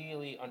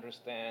really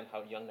understand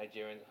how young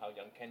Nigerians, how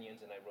young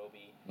Kenyans in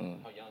Nairobi,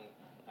 how young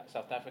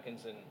South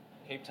Africans in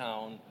Cape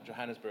Town,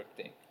 Johannesburg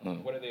think.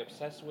 What are they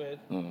obsessed with?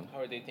 How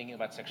are they thinking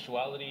about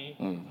sexuality?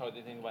 How are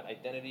they thinking about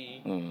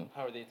identity?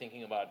 How are they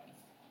thinking about,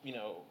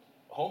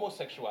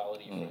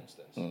 homosexuality, for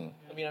instance?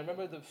 I mean, I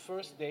remember the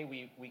first day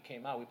we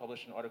came out, we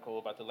published an article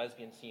about the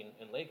lesbian scene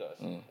in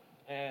Lagos.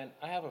 And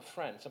I have a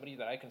friend, somebody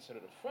that I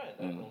considered a friend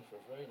that I've known for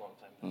a very long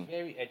time,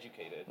 very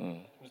educated,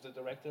 who's the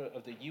director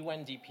of the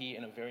UNDP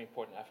in a very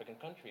important African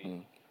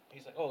country.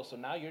 He's like, oh, so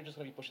now you're just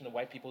going to be pushing the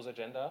white people's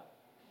agenda?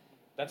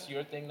 That's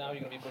your thing now?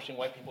 You're going to be pushing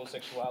white people's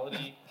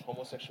sexuality,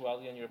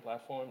 homosexuality on your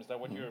platform? Is that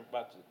what you're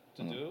about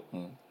to do?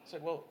 I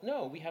said, well,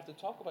 no, we have to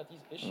talk about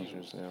these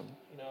issues,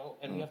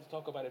 and we have to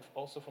talk about it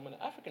also from an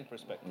African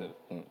perspective.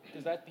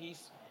 Because that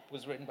piece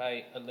was written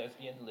by a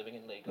lesbian living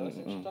in Lagos,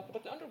 and she talked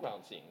about the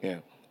underground scene.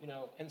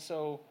 And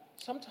so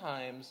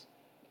sometimes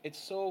it's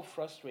so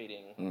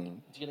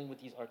frustrating dealing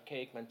with these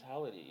archaic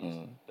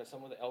mentalities that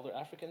some of the elder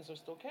Africans are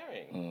still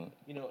carrying.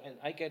 And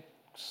I get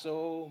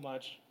so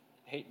much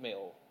hate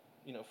mail,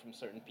 from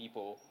certain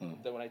people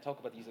that when I talk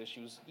about these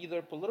issues,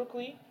 either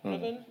politically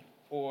driven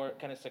or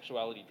kind of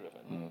sexuality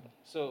driven.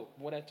 So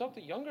when I talk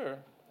to younger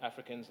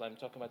Africans, I'm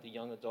talking about the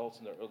young adults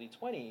in their early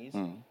 20s,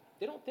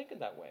 they don't think in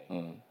that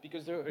way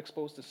because they're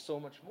exposed to so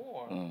much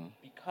more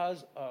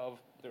because of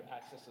their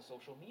access to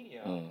social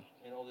media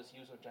and all this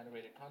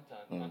user-generated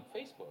content on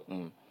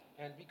Facebook.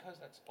 And because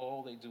that's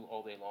all they do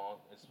all day long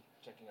is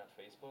checking out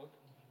Facebook,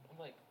 I'm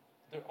like,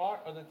 there are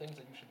other things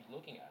that you should be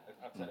looking at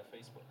outside of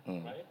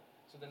Facebook, right?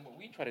 So then what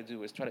we try to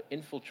do is try to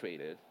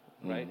infiltrate it,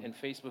 right? And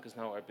Facebook is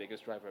now our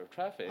biggest driver of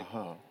traffic.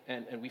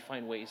 And we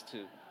find ways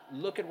to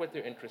look at what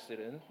they're interested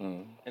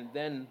in, and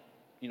then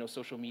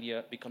social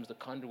media becomes the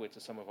conduit to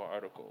some of our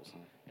articles.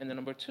 And then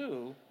number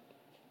two,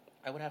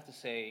 I would have to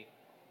say,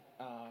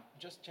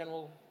 just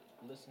general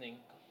listening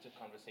to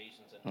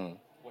conversations and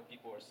what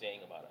people are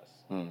saying about us,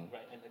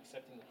 right? And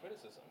accepting the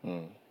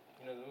criticism.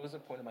 There was a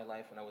point in my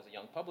life when I was a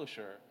young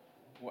publisher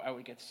where I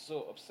would get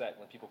so upset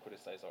when people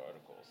criticize our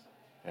articles.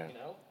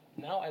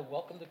 Now I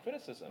welcome the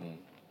criticism.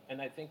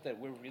 And I think that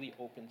we're really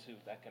open to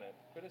that kind of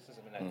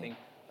criticism. And I think,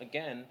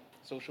 again,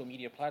 social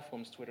media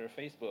platforms, Twitter,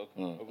 Facebook,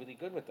 are really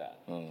good with that.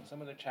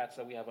 Some of the chats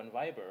that we have on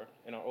Viber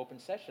in our open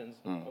sessions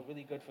are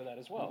really good for that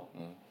as well.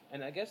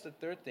 And I guess the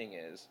third thing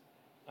is,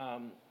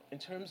 in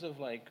terms of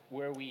like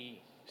where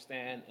we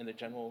stand in the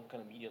general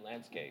kind of media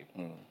landscape,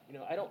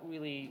 I don't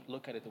really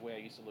look at it the way I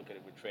used to look at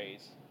it with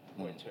Trace,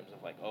 or in terms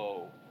of like,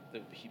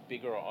 the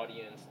bigger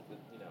audience,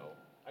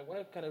 I want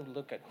to kind of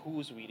look at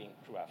who's reading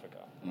True Africa.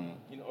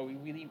 Are we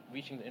really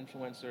reaching the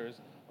influencers?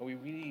 Are we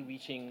really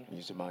reaching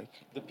Use the mic.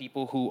 The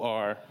people who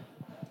are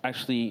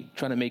actually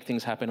trying to make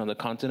things happen on the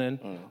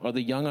continent? Are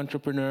the young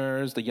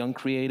entrepreneurs, the young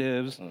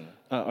creatives,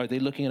 are they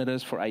looking at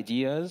us for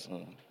ideas?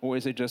 Or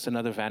is it just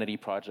another vanity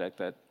project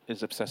that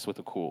is obsessed with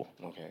the cool?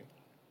 Okay.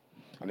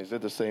 And is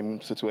it the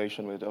same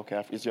situation with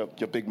is your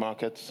big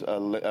markets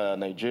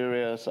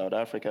Nigeria, South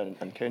Africa,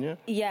 and Kenya?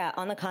 Yeah,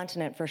 on the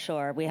continent for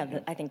sure. We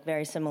have, I think,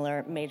 very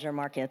similar major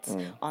markets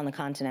on the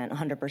continent,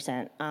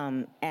 100%.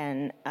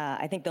 And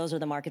I think those are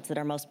the markets that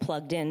are most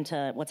plugged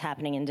into what's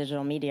happening in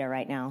digital media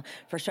right now,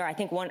 for sure. I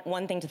think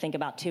one thing to think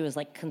about, too, is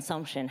like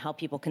consumption, how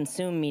people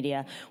consume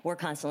media. We're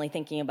constantly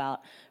thinking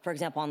about, for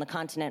example, on the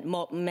continent,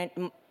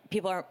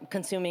 people are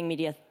consuming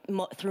media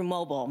through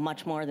mobile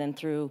much more than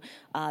through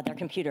their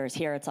computers.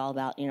 Here it's all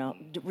about,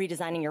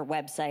 redesigning your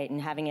website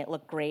and having it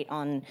look great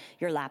on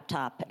your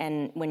laptop.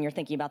 And when you're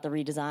thinking about the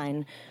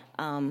redesign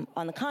on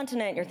the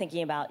continent, you're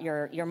thinking about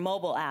your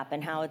mobile app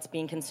and how it's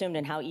being consumed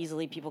and how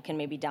easily people can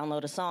maybe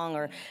download a song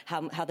or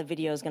how the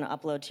video is going to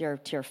upload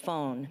to your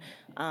phone.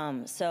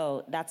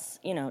 So that's,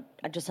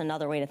 just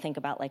another way to think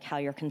about like how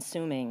you're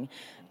consuming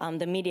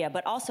the media.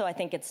 But also I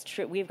think it's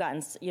true, we've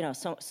gotten,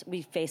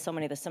 we face so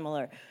many of the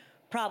similar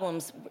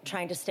problems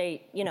trying to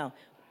stay,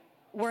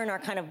 we're in our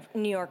kind of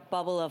New York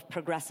bubble of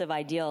progressive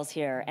ideals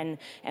here, and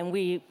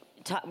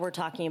we're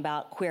talking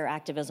about queer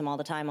activism all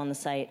the time on the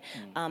site,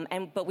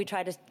 but we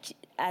try to,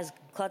 as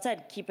Claude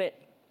said, keep it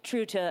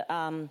true to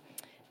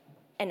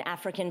an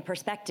African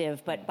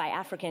perspective, but by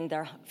African,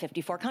 there are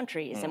 54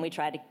 countries, and we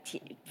try to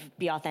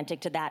be authentic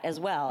to that as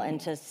well, and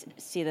to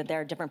see that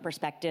there are different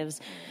perspectives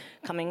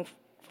coming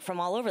from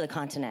all over the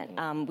continent.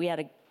 We had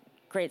a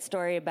great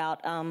story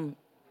about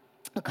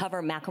a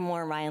cover.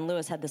 Macklemore and Ryan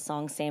Lewis had the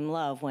song "Same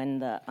Love" when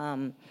the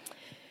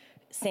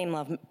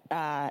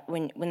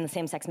when the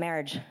same-sex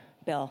marriage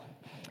bill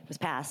was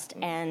passed,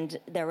 and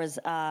there was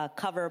a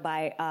cover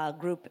by a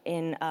group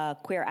in a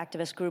queer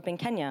activist group in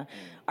Kenya,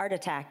 Art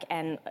Attack,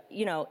 and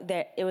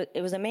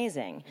it was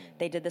amazing.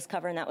 They did this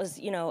cover, and that was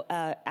an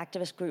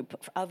activist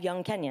group of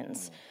young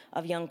Kenyans,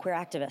 of young queer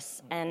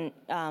activists, and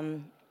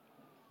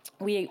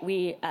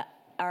we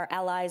are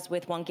allies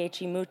with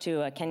Wangechi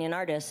Mutu, a Kenyan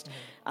artist.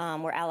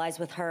 We're allies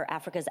with her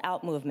Africa's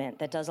Out movement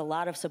that does a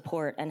lot of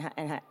support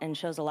and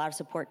shows a lot of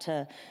support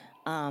to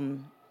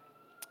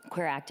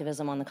queer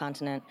activism on the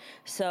continent.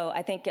 So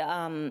I think,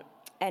 and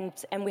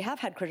we have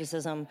had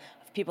criticism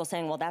of people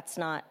saying, well, that's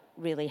not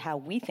really how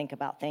we think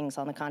about things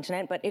on the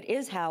continent, but it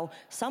is how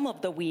some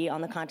of the we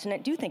on the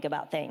continent do think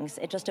about things.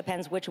 It just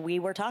depends which we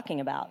we're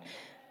talking about,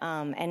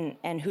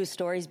 and whose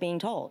story's being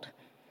told.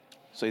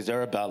 So is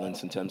there a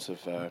balance in terms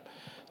of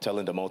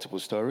telling the multiple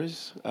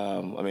stories?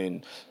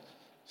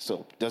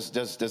 So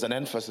there's an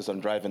emphasis on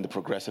driving the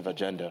progressive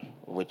agenda,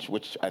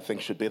 which I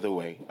think should be the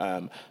way.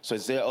 So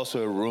is there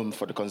also a room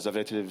for the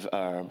conservative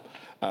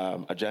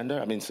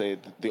agenda? say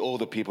the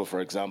older people,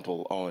 for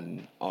example,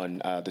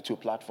 on the two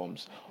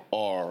platforms,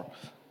 or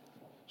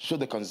should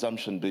the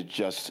consumption be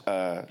just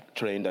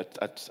trained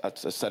at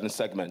a certain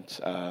segment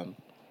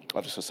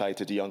of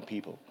society, the young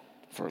people?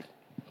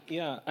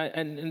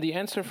 And the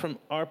answer from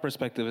our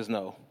perspective is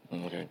no.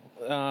 Okay.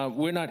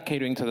 We're not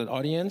catering to the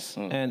audience,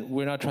 and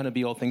we're not trying to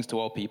be all things to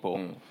all people.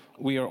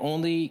 We are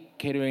only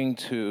catering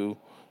to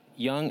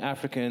young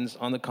Africans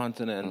on the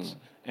continent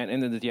and in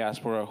the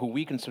diaspora who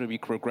we consider to be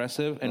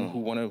progressive and who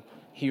want to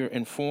hear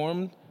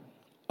informed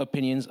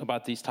opinions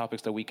about these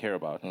topics that we care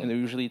about. And they're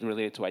usually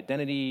related to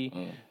identity,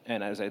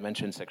 and as I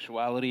mentioned,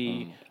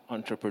 sexuality,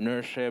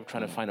 entrepreneurship,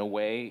 trying to find a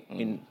way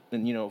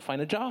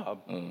find a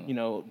job,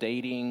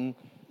 dating,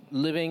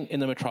 living in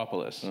the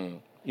metropolis,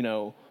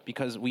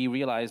 because we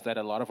realize that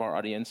a lot of our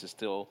audience is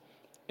still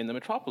in the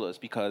metropolis,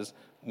 because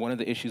one of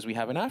the issues we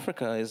have in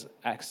Africa is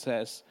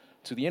access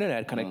to the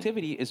internet,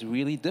 connectivity is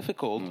really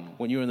difficult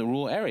when you're in the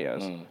rural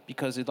areas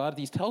because a lot of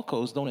these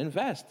telcos don't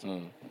invest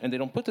and they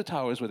don't put the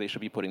towers where they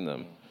should be putting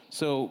them.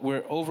 So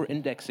we're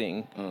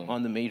over-indexing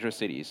on the major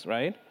cities,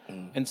 right?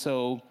 And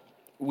so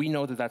we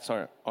know that that's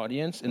our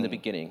audience in the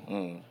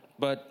beginning.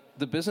 But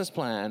the business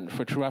plan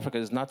for True Africa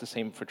is not the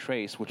same for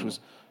Trace, which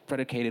was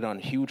predicated on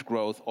huge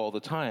growth all the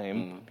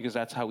time because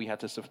that's how we had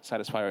to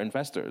satisfy our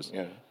investors.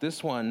 Yeah.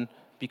 This one,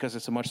 because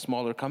it's a much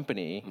smaller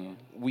company,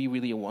 we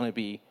really want to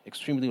be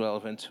extremely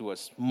relevant to a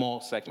small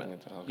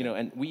segment. Okay. You know,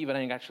 and we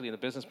even actually in the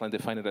business plan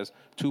define it as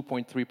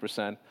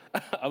 2.3%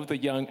 of the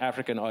young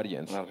African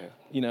audience. Okay.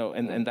 You know,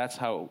 and that's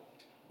how,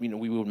 you know,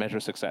 we will measure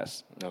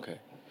success. Okay.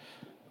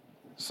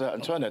 So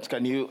Antoinette,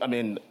 can you? I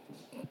mean,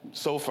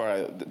 so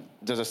far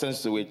there's a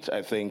sense to which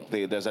I think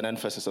there's an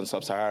emphasis on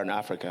sub-Saharan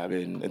Africa. I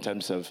mean, in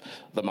terms of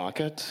the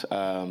market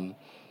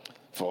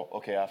for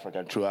OK Africa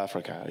and True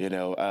Africa. You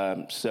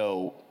know,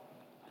 so.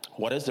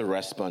 What is the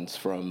response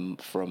from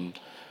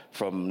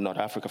North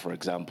Africa, for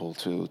example,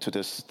 to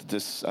this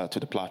to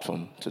the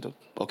platform, to the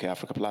OK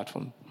Africa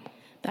platform?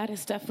 That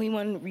is definitely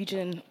one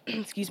region,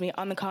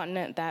 on the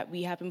continent that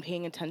we have been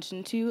paying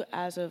attention to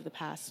as of the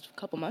past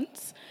couple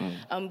months.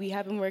 We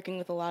have been working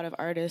with a lot of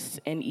artists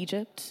in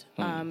Egypt,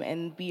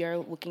 and we are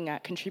looking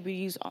at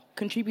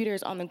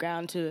contributors on the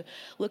ground to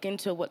look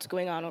into what's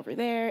going on over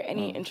there,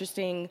 any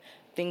interesting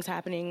things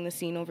happening in the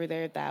scene over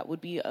there that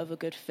would be of a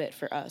good fit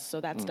for us. So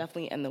that's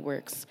definitely in the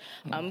works.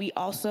 We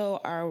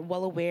also are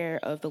well aware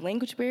of the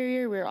language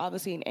barrier. We're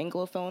obviously an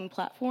Anglophone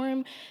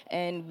platform,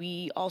 and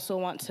we also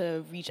want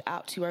to reach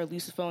out to our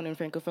Lusophone and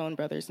Francophone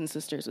brothers and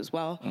sisters as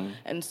well.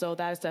 And so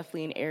that is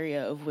definitely an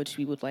area of which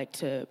we would like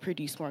to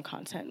produce more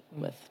content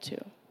with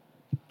too.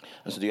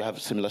 So do you have a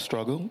similar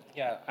struggle?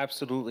 Yeah,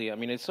 absolutely. I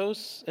mean, it's so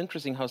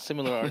interesting how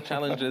similar our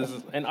challenges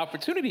and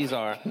opportunities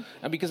are.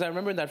 And because I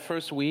remember in that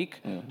first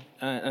week,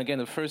 again,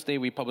 the first day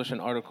we published an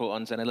article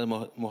on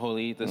Zanele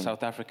Muholi, the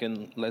South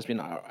African lesbian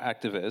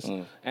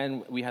activist,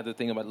 and we had the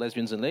thing about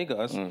lesbians in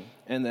Lagos,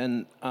 and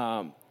then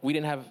we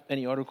didn't have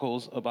any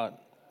articles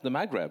about the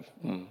Maghreb.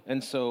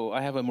 And so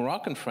I have a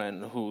Moroccan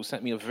friend who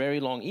sent me a very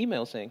long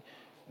email saying,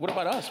 what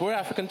about us? We're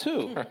African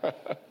too,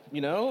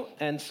 you know?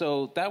 And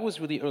so that was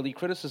really early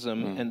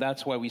criticism, and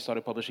that's why we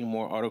started publishing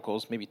more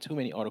articles, maybe too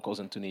many articles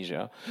in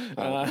Tunisia,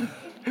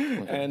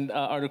 and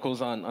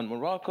articles on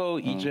Morocco,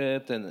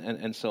 Egypt,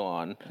 and so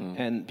on.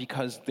 And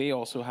because they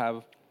also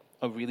have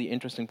a really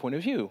interesting point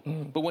of view.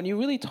 But when you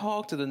really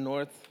talk to the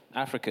North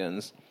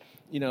Africans,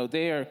 you know,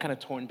 they are kind of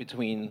torn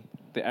between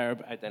the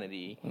Arab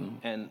identity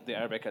and the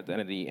Arabic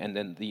identity and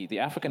then the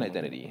African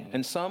identity.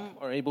 And some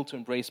are able to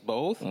embrace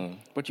both,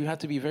 but you have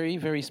to be very,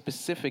 very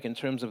specific in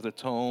terms of the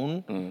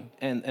tone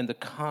and the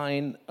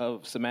kind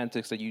of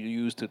semantics that you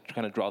use to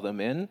kind of draw them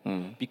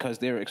in because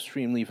they're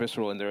extremely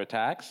visceral in their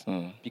attacks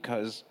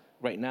because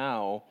right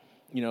now,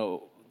 you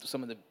know,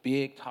 some of the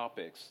big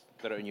topics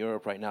that are in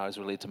Europe right now is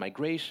related to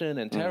migration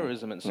and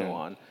terrorism and so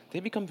on,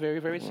 they become very,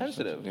 very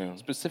sensitive,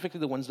 specifically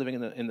the ones living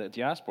in the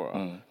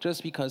diaspora,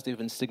 just because they've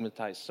been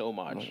stigmatized so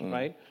much,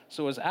 right?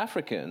 So as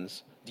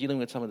Africans dealing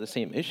with some of the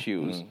same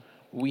issues,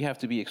 we have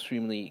to be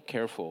extremely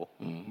careful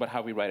about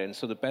how we write it. And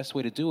so the best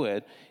way to do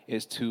it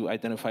is to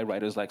identify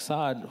writers like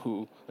Saad,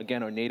 who,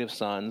 again, are native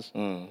sons.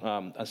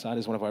 Saad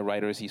is one of our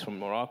writers. He's from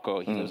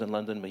Morocco. He lives in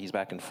London, but he's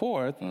back and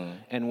forth.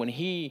 And when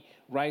he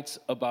writes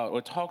about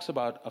or talks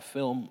about a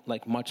film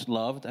like Much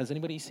Loved, has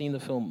anybody seen the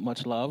film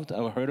Much Loved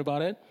or heard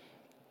about it?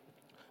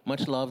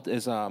 Much Loved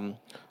is a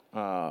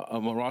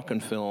Moroccan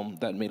film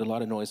that made a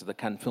lot of noise at the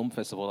Cannes Film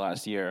Festival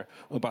last year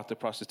about the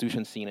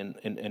prostitution scene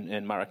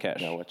in Marrakesh.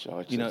 Yeah,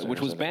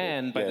 which was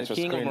banned by the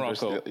king of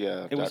Morocco.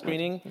 It was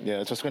screening? Yeah,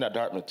 it was screened at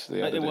Dartmouth.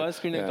 It was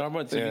screening at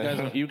Dartmouth,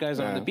 so you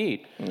guys are on the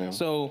beat. Yeah.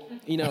 So,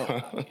 you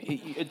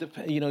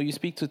know, you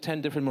speak to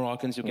 10 different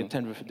Moroccans, you get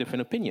 10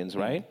 different opinions,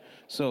 right?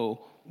 So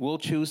we'll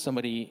choose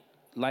somebody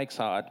like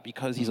Saad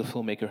because he's a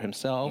filmmaker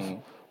himself,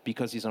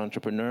 because he's an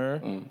entrepreneur,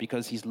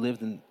 because he's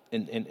lived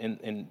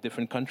in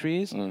different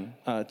countries,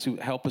 to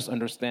help us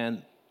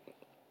understand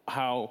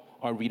how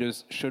our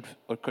readers should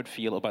or could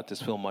feel about this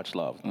film Much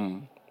Loved,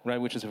 right?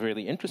 Which is a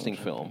really interesting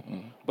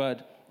film.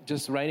 But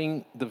just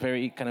writing the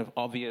very kind of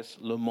obvious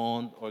Le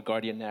Monde or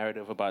Guardian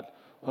narrative about,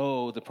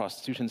 oh, the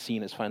prostitution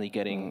scene is finally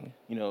getting,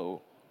 you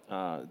know,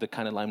 the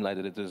kind of limelight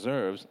that it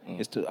deserves,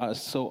 is to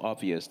us so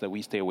obvious that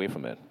we stay away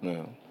from it.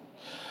 Yeah.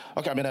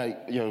 Okay, I mean,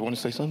 you want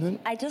to say something?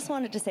 I just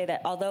wanted to say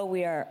that although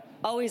we are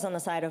always on the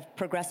side of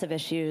progressive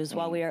issues,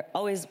 while we'll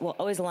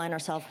always align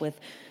ourselves with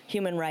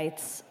human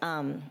rights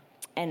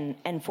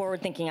and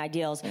forward-thinking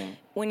ideals,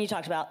 when you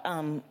talked about,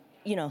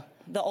 you know,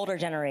 the older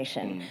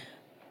generation,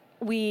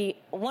 we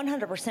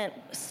 100%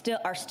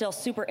 are still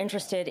super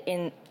interested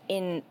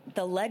in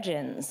the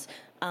legends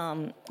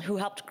who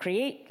helped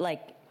create,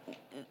 like,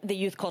 the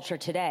youth culture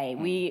today.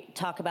 We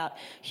talk about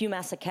Hugh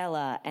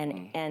Masekela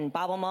and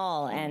Baba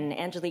Mal and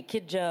Angelique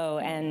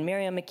Kidjo and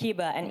Miriam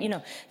Makeba, and, you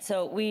know,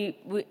 so we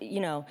you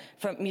know,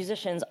 from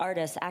musicians,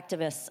 artists,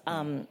 activists,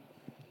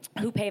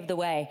 who paved the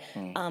way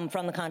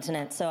from the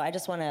continent. So I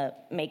just want to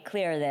make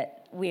clear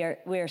that we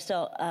are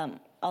still,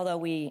 although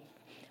we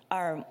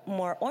are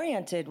more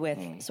oriented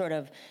with sort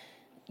of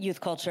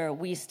youth culture,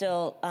 we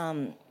still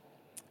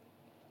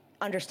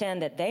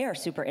understand that they are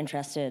super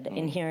interested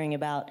in hearing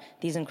about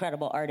these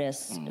incredible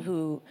artists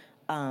who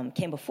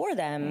came before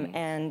them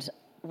and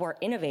were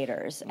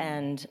innovators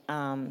and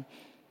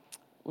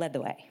led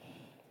the way.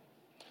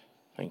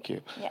 Thank you.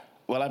 Yeah.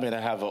 Well, I mean,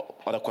 I have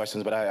other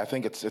questions, but I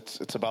think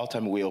it's about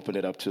time we open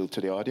it up to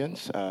the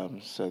audience,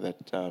 so that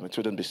it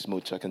wouldn't be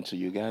smooth talking to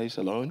you guys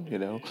alone, you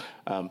know.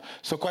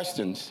 So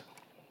questions.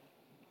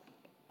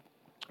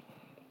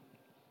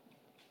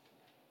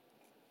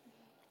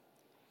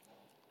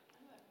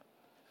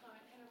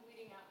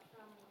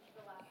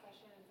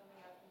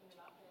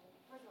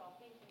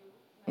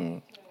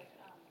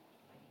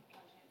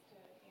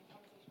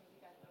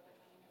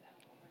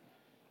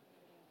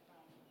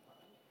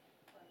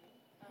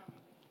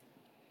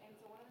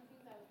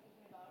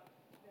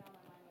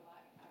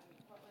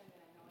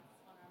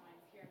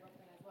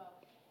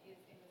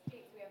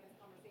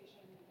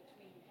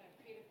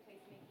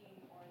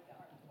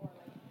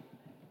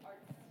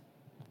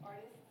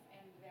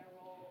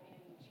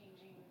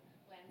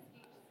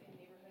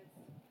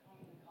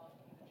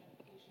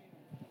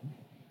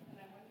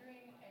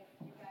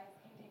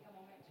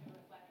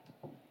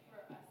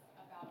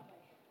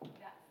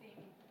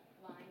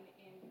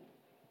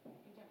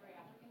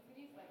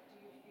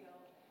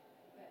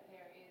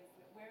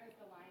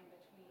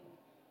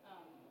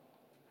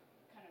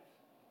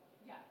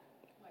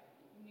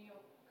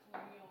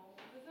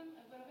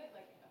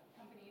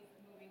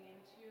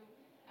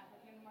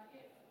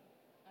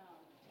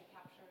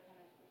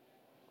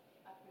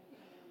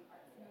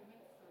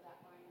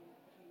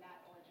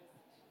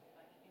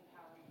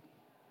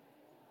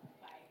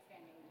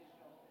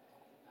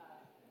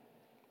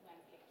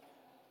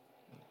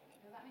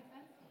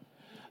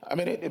 I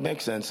mean, it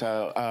makes sense.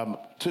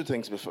 Two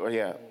things before,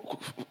 yeah.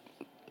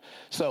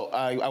 So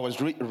I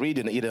was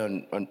reading either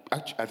on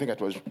I think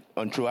it was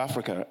on True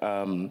Africa,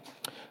 a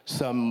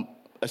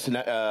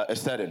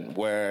setting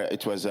where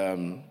it was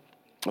a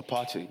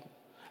party,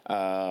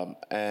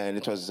 and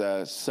it was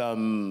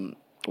some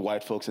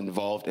white folks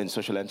involved in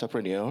social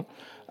entrepreneur,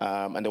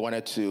 and they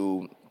wanted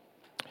to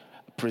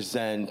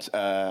present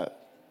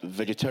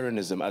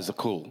vegetarianism as a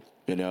cool,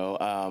 you know,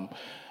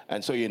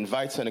 and so you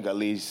invite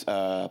Senegalese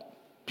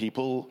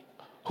people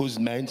whose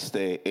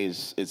mainstay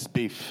is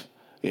beef,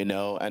 you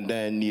know, and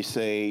then you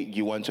say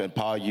you want to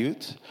empower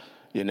youth,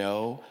 you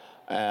know,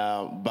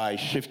 by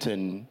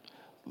shifting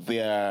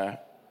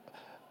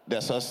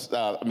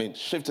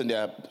shifting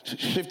their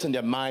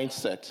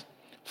mindset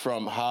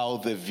from how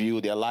they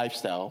view their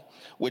lifestyle,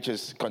 which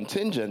is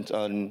contingent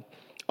on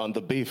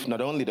the beef.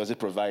 Not only does it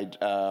provide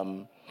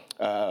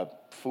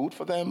food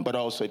for them, but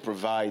also it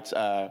provides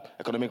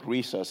economic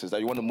resources,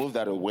 that you want to move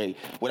that away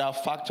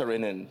without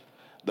factoring in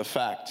the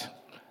fact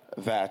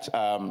that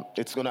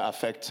it's going to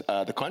affect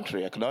the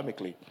country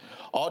economically.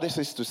 All this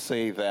is to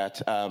say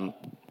that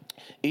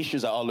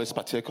issues are always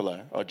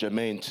particular or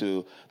germane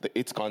to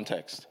its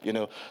context, you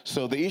know.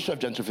 So the issue of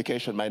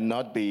gentrification might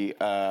not be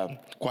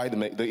quite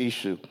the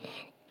issue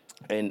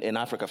in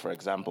Africa, for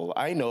example.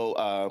 I know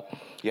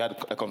you had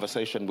a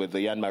conversation with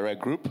the Yann Marais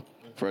group,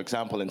 for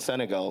example, in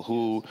Senegal,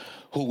 who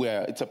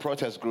were, it's a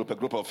protest group, a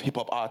group of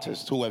hip-hop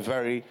artists who were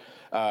very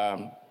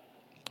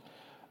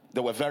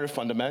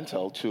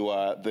fundamental to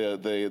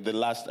the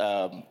last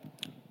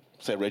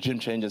say regime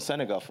change in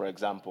Senegal, for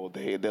example.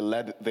 They were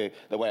the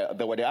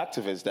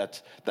activists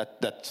that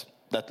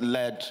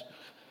led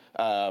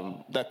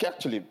that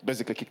actually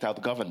basically kicked out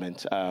the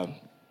government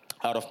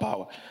out of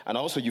power. And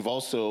also, you've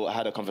also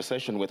had a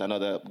conversation with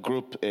another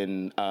group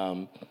in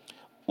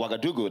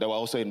Ouagadougou that were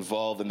also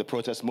involved in the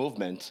protest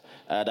movement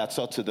that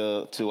sought to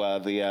the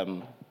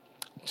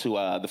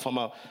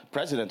former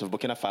president of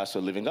Burkina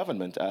Faso living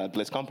government,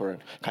 Blaise Compaoré.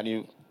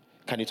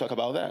 Can you talk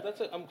about that?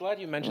 I'm glad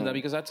you mentioned that,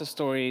 because that's a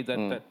story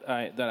that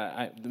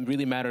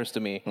really matters to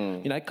me.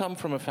 You know, I come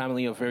from a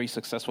family of very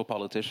successful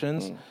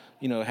politicians,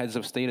 you know, heads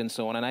of state and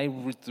so on, and I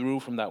withdrew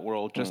from that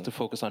world just to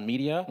focus on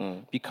media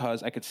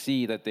because I could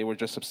see that they were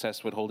just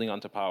obsessed with holding on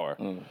to power.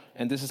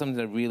 And this is something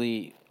that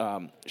really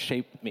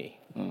shaped me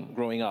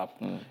growing up.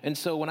 And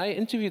so when I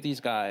interviewed these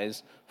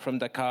guys from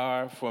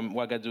Dakar, from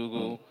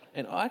Ouagadougou,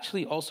 and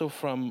actually also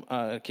from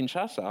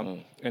Kinshasa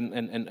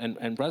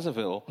and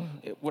Brazzaville,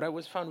 what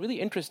I found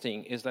really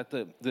interesting is that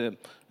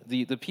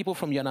the people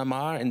from Y'en a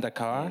marre in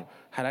Dakar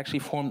had actually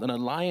formed an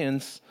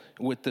alliance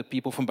with the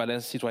people from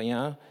Balais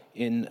Citoyen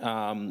in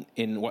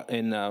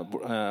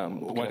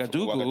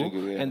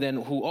Ouagadougou, and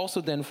then who also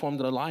then formed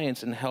an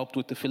alliance and helped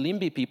with the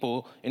Filimbi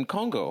people in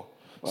Congo.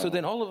 Wow. So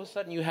then all of a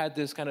sudden you had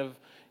this kind of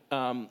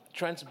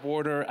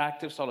trans-border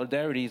active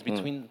solidarities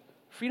between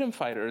freedom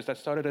fighters that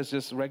started as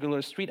just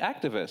regular street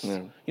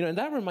activists. You know, and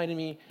that reminded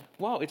me,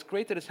 wow, it's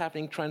great that it's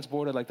happening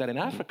trans-border like that in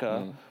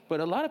Africa, but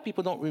a lot of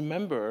people don't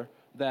remember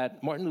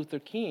that Martin Luther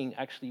King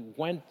actually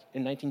went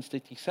in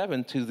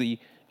 1967 to the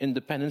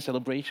independence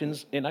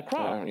celebrations in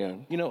Accra.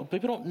 You know,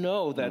 people don't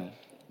know that,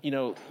 you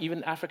know,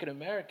 even African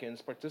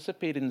Americans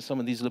participated in some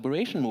of these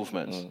liberation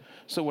movements.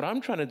 So what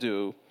I'm trying to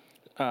do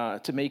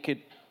to make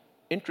it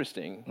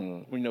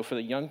interesting, for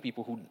the young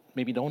people who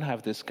maybe don't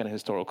have this kind of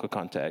historical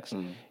context,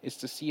 is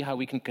to see how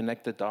we can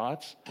connect the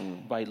dots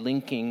by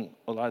linking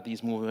a lot of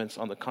these movements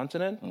on the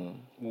continent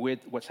with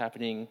what's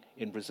happening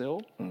in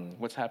Brazil,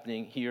 what's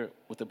happening here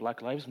with the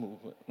Black Lives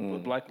movement,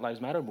 with Black Lives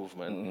Matter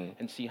movement,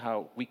 and see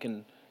how we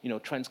can,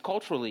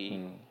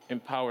 transculturally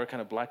empower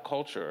kind of Black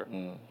culture,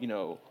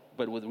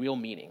 but with real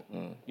meaning.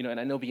 And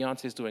I know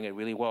Beyonce is doing it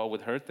really well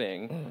with her thing,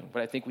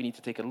 but I think we need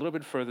to take it a little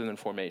bit further than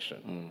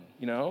formation,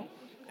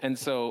 And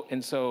so,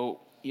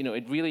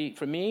 it really,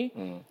 for me,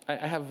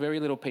 I have very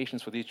little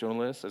patience for these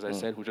journalists, as I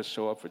said, who just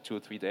show up for 2 or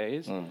 3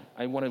 days.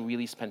 I want to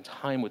really spend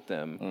time with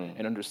them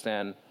and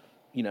understand,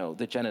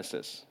 the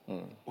genesis.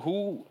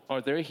 Who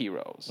are their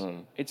heroes?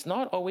 It's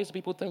not always the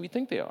people that we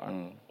think they are.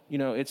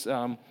 It's,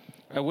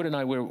 Wood and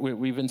I,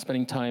 we've been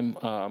spending time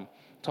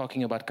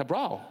talking about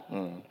Cabral,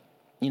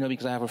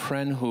 because I have a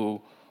friend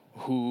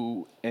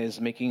who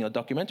is making a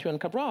documentary on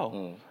Cabral.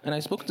 And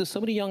I spoke to so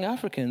many young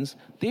Africans,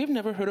 they've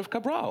never heard of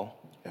Cabral.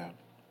 Yeah.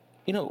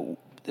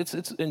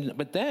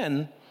 But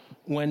then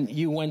when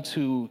you went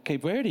to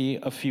Cape Verde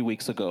a few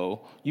weeks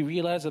ago, you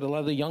realized that a lot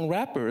of the young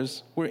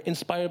rappers were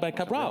inspired by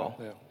Cabral.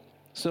 Yeah.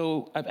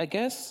 So I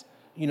guess,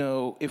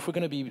 if we're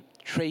going to be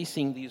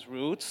tracing these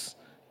roots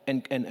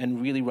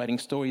and really writing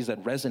stories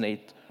that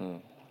resonate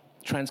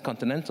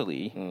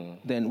transcontinentally,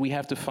 then we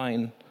have to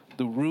find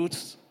the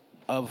roots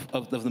of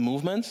the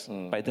movements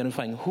by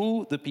identifying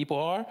who the people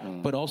are,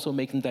 but also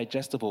make them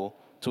digestible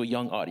to a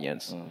young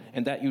audience.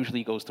 And that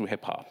usually goes through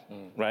hip-hop,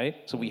 right?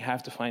 So we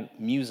have to find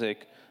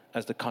music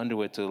as the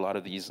conduit to a lot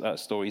of these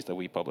stories that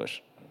we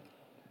publish.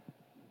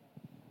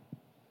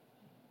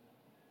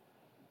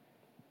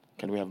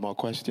 Can we have more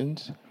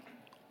questions?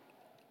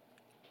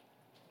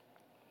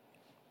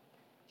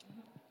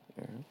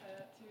 Yeah.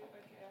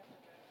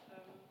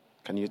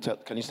 Can you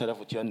start off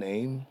with your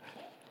name?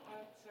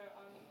 So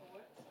I'm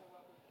Awit. I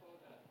work with Claude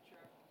at True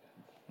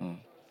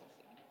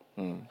Africa.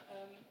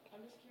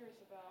 I'm just curious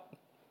about,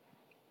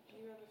 do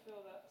you ever feel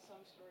that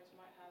some stories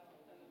might have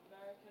an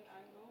American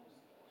angle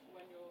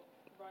when you're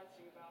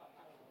writing about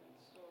African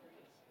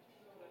stories?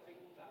 Because I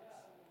think that's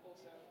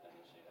also an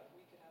issue that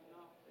we could have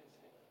now. Is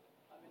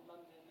I'm in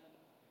London and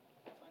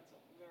I find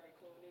something very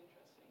cool and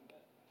interesting,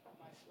 but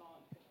my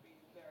slant could be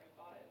very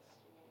biased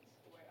towards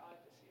the way I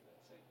perceive it.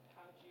 So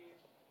how do you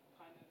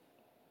kind of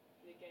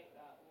negate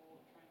that or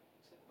try and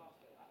to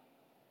buffer that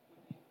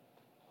when you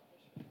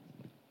publish things?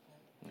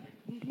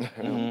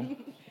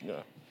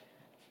 Yeah.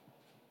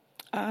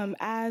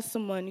 As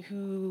someone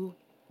who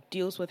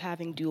deals with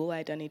having dual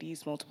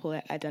identities, multiple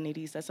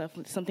identities, that's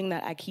something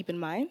that I keep in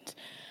mind.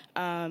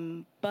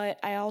 But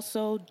I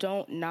also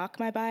don't knock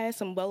my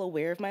bias. I'm well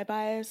aware of my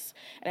bias.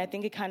 And I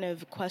think it kind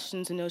of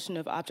questions the notion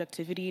of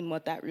objectivity and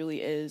what that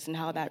really is and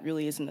how that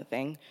really isn't a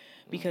thing.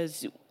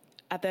 Because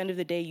at the end of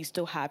the day, you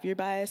still have your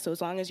bias. So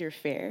as long as you're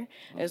fair,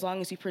 as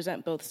long as you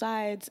present both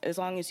sides, as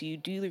long as you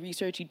do the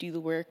research, you do the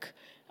work,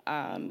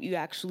 you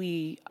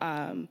actually,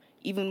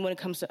 even when it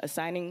comes to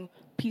assigning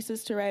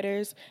pieces to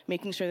writers,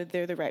 making sure that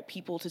they're the right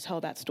people to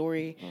tell that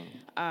story.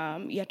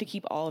 You have to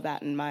keep all of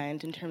that in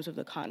mind in terms of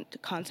the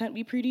content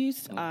we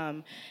produce.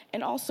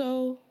 And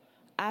also,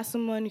 as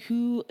someone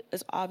who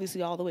is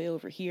obviously all the way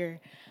over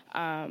here,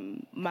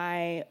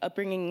 my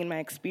upbringing and my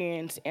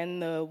experience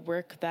and the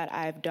work that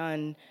I've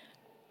done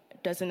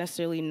doesn't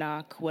necessarily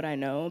knock what I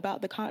know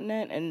about the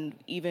continent, and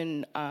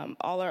even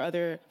all our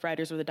other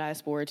writers of the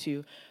diaspora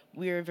too.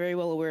 We're very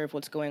well aware of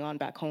what's going on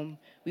back home.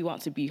 We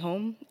want to be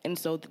home, and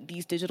so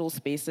these digital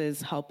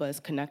spaces help us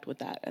connect with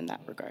that in that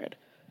regard.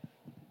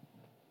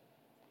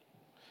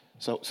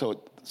 So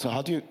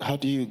how do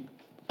you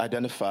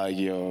identify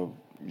your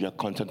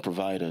content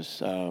providers?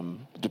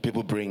 Do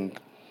people bring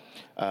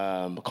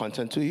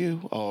content to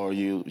you, or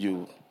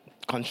you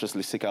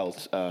consciously seek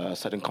out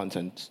certain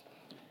content?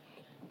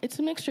 It's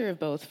a mixture of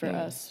both for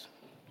us.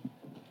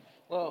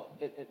 Well,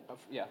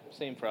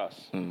 same for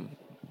us.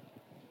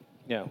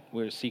 Yeah,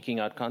 we're seeking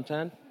out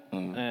content,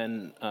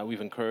 and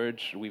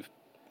we've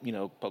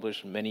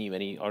published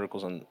many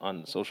articles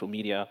on social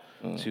media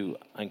to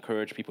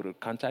encourage people to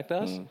contact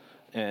us,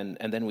 and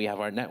then we have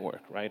our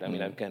network, right? I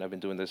mean, I've been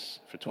doing this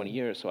for 20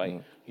 years, so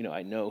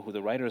I know who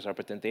the writers are,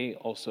 but then they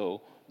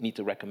also need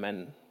to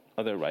recommend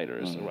other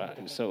writers, right?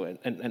 So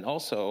and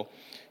also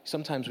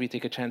sometimes we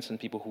take a chance on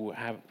people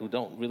who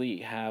don't really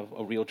have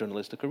a real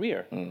journalistic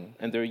career,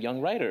 and they're young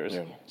writers.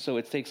 Yeah. So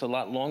it takes a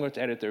lot longer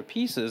to edit their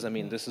pieces. I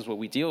mean, this is what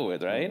we deal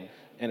with, right?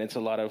 And it's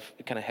a lot of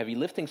kind of heavy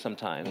lifting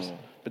sometimes.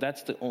 But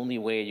that's the only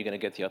way you're going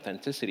to get the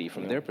authenticity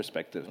from their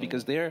perspective,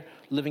 because they're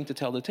living to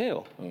tell the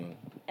tale.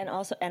 And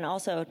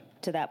also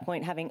to that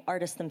point, having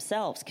artists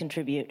themselves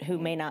contribute who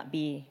may not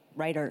be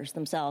writers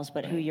themselves,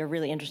 but who you're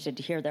really interested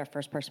to hear their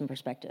first-person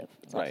perspective.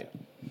 Right.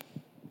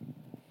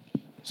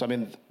 So, I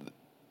mean,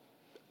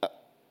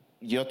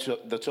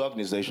 the two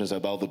organizations are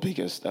about the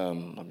biggest.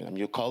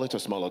 You call it a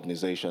small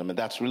organization. I mean,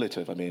 that's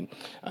relative. I mean,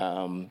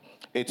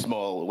 it's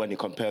small when you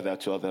compare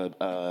that to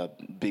other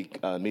big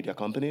media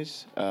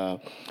companies.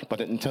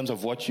 But in terms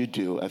of what you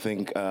do, I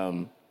think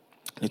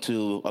the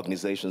two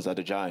organizations are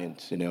the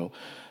giants,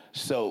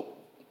 So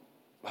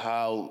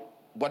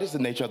what is the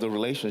nature of the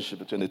relationship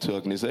between the two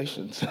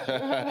organizations?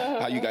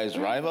 Are you guys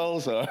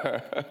rivals, or?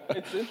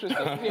 It's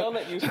interesting. Maybe I'll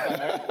let you start,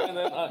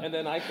 and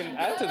then I can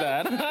add to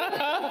that.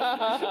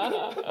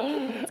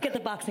 Let's get the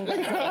boxing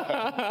gloves.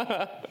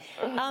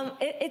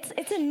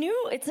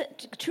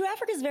 True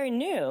Africa is very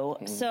new.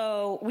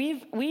 So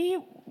we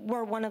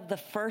were one of the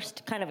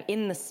first kind of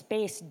in the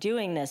space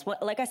doing this.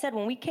 Like I said,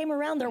 when we came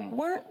around, there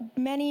weren't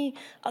many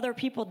other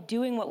people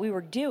doing what we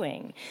were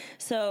doing.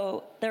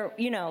 So there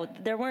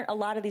weren't a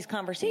lot of these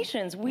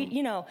conversations.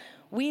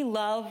 We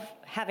love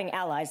having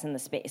allies in the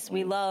space.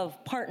 We love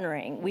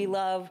partnering. We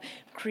love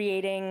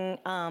creating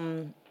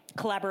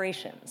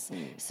collaborations.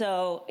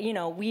 So,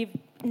 we've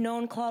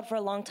known Claude for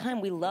a long time.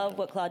 We love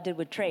what Claude did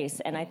with Trace,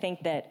 and I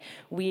think that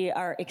we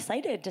are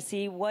excited to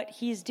see what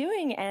he's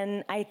doing,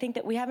 and I think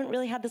that we haven't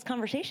really had this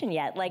conversation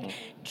yet. Like,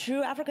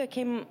 True Africa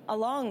came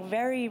along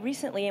very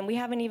recently, and we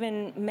haven't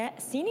even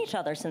seen each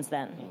other since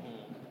then.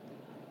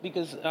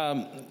 Because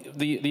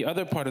the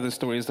other part of the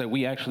story is that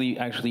we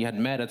actually had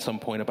met at some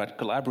point about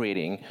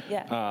collaborating.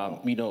 Yeah.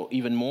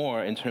 Even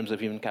more in terms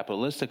of even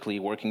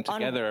capitalistically working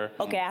together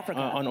on OK Africa,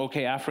 on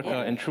OK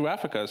Africa and True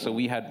Africa. So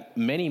we had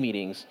many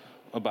meetings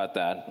about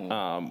that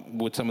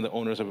with some of the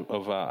owners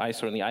of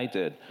certainly I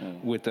did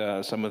with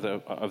some of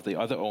the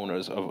other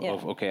owners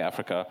of OK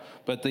Africa.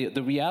 But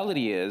the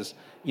reality is,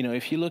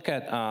 if you look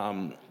at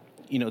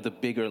the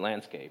bigger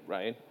landscape,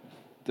 right?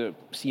 The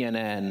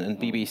CNN and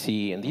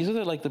BBC, and these are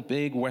the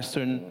big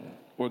Western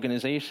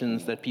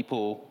organizations that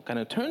people kind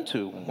of turn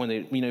to when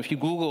they, if you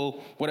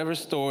Google whatever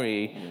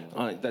story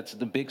that's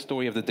the big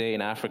story of the day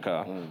in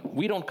Africa,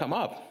 we don't come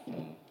up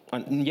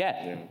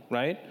yet,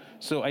 right?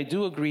 So I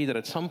do agree that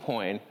at some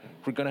point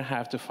we're going to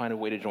have to find a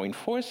way to join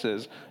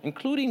forces,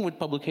 including with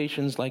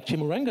publications like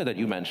Chimurenga that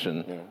you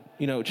mentioned.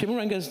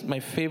 Chimurenga is my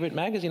favorite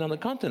magazine on the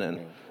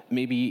continent.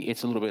 Maybe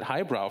it's a little bit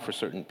highbrow for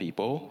certain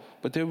people,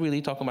 but they're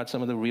really talking about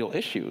some of the real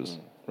issues,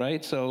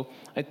 right? So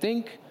I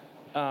think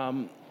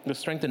the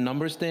strength in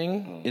numbers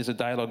thing is a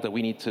dialogue that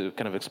we need to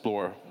kind of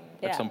explore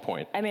at some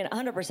point. I mean,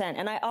 100%.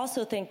 And I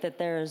also think that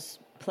there's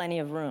plenty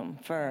of room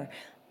for,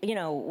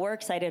 we're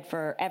excited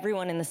for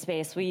everyone in the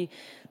space. We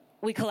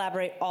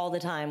collaborate all the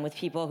time with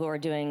people who are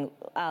doing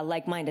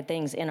like-minded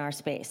things in our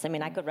space. I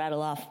mean, I could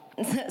rattle off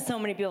so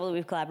many people that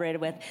we've collaborated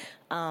with.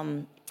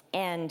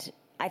 And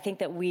I think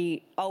that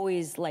we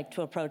always like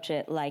to approach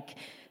it like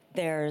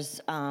there's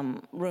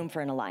room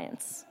for an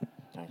alliance.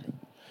 Okay.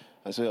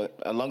 And so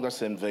along that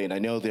same vein, I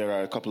know there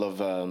are a couple of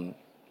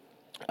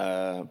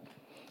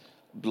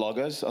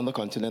bloggers on the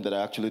continent that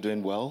are actually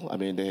doing well. I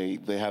mean,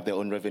 they have their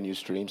own revenue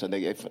streams, and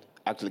they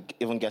actually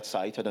even get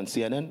cited on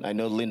CNN. I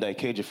know Linda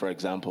Ikeji, for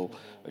example,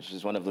 which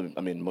is one of the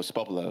most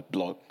popular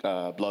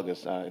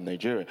bloggers in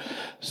Nigeria.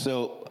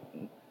 So,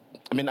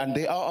 and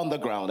they are on the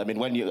ground. I mean,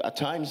 when you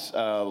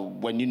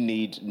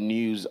need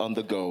news on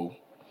the go,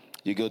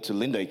 you go to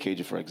Linda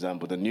Ikeji, for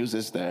example. The news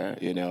is there.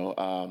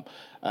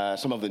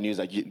 Some of the news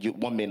that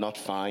one may not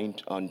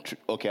find on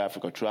OK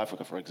Africa, True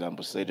Africa, for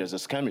example. Say there's a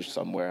skirmish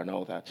somewhere and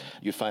all that.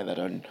 You find that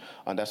on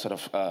that sort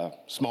of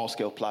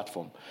small-scale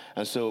platform.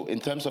 And so, in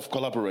terms of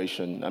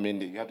collaboration,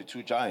 you have the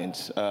two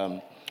giants.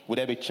 Would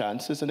there be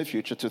chances in the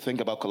future to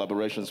think about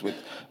collaborations with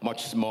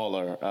much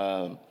smaller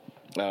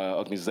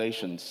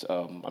organizations,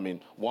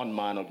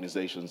 one-man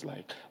organizations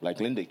like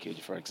Linda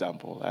Ikeji, for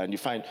example, and you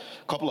find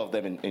a couple of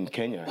them in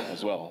Kenya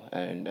as well,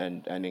 and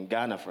in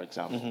Ghana, for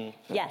example.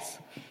 Mm-hmm. Yes.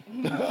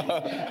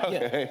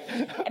 Okay.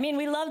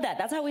 We love that.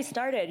 That's how we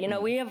started.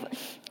 We have.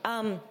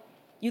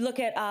 You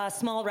look at a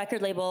small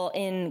record label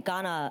in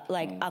Ghana,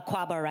 like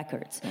Aquaba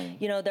Records.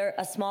 They're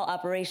a small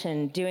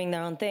operation doing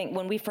their own thing.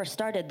 When we first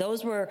started,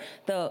 those were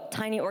the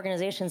tiny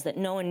organizations that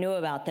no one knew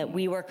about, that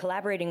we were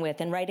collaborating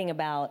with and writing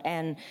about.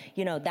 And,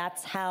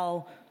 that's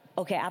how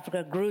OK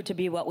Africa grew to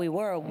be what we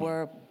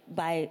were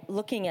by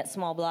looking at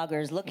small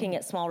bloggers, looking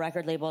at small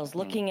record labels,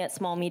 looking at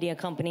small media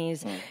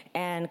companies,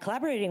 and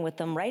collaborating with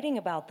them, writing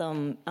about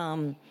them,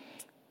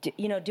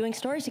 doing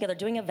stories together,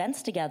 doing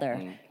events together.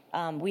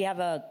 We have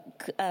a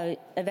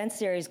event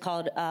series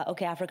called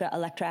OK Africa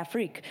Electra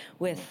Afrique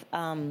with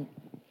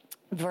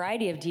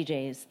variety of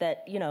DJs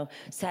that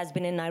has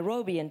been in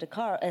Nairobi and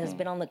Dakar, has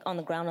been on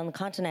the ground on the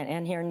continent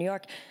and here in New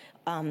York,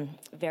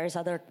 various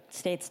other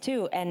states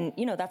too, and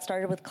that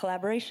started with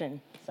collaboration.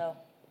 So.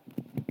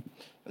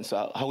 And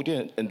so, how would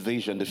you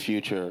envision the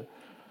future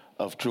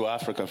of True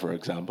Africa, for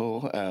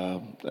example,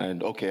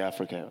 and OK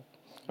Africa?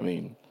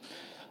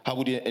 How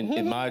would you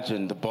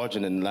imagine the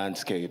burgeoning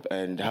landscape,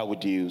 and how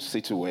would you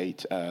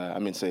situate,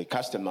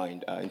 cast a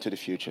mind into the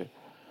future?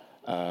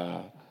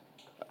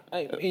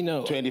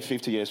 20,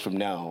 50 years from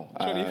now.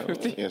 20,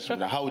 50 years from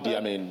now. How would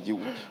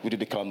you, would you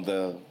become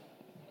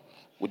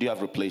would you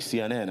have replaced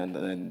CNN and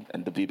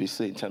the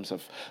BBC in terms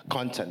of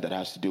content that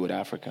has to do with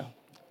Africa?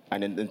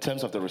 And in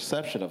terms of the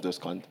reception of those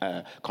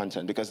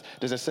content, because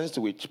there's a sense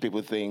to which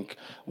people think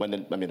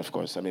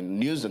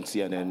news on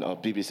CNN or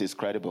BBC is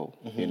credible.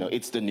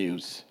 It's the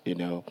news.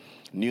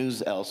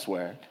 News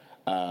elsewhere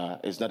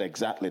is not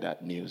exactly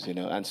that news.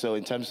 And so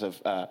in terms of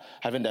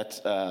having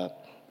that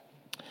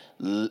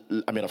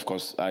I mean, of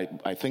course,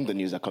 I think the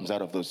news that comes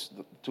out of those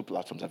two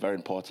platforms are very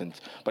important.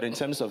 But in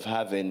terms of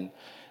having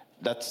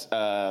that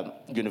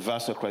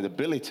universal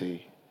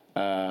credibility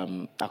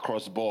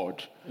across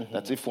board,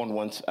 that if one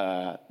wants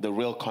the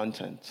real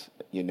content,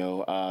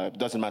 it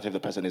doesn't matter if the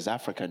person is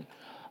African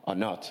or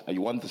not.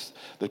 You want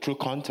the true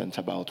content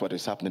about what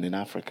is happening in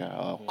Africa,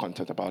 or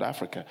content about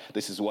Africa.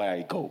 This is where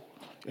I go,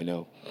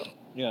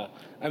 Yeah,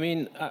 I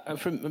mean,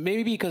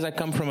 maybe because I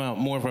come from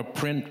more of a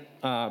print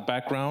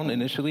background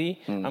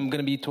initially, I'm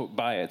going to be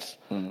biased.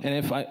 And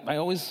if I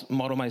always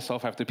model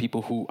myself after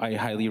people who I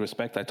highly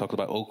respect. I talked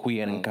about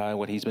Okwi and Nkai,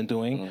 what he's been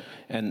doing,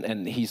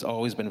 and he's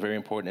always been very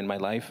important in my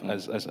life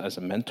as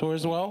a mentor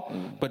as well.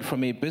 But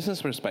from a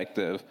business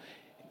perspective,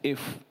 if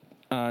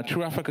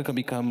True Africa can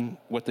become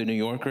what the New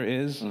Yorker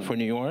is for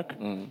New York,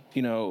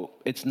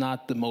 it's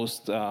not the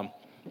most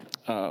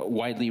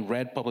widely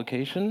read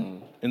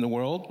publication in the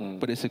world,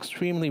 but it's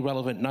extremely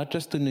relevant not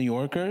just to New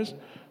Yorkers,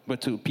 but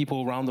to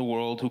people around the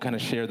world who kind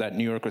of share that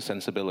New Yorker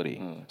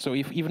sensibility. So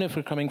even if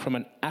we're coming from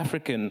an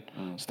African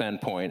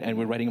standpoint and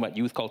we're writing about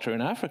youth culture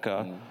in Africa,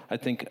 I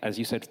think, as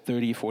you said,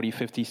 30, 40,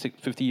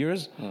 50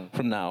 years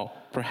from now,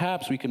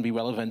 perhaps we can be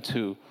relevant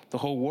to the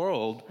whole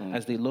world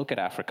as they look at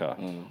Africa.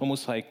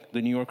 Almost like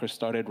the New Yorker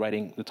started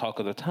writing the talk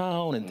of the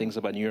town and things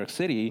about New York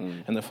City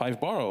and the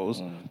 5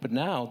 boroughs, but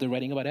now they're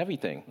writing about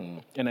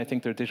everything. And I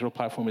think their digital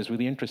platform is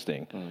really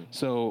interesting.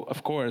 So,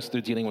 of course,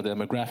 they're dealing with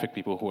demographic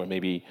people who are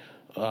maybe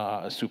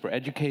super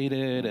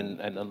educated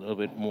and a little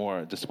bit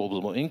more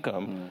disposable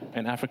income.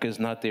 And Africa is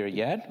not there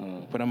yet,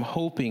 but I'm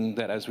hoping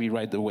that as we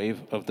ride the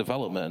wave of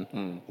development,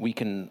 we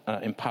can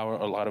empower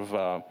a lot of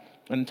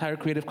an entire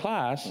creative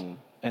class,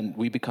 and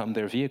we become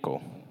their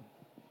vehicle.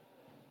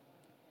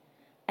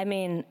 I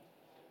mean,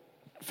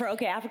 for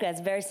OK Africa,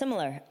 it's very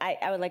similar.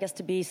 I would like us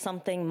to be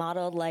something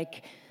modeled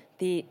like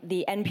the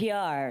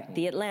NPR,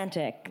 the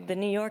Atlantic, the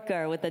New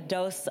Yorker, with a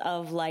dose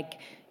of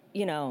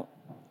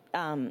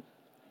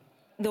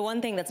the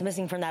one thing that's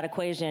missing from that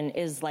equation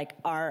is like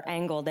our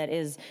angle that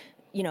is,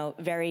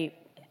 very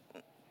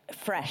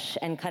fresh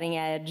and cutting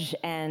edge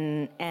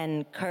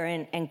and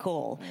current and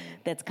cool.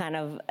 That's kind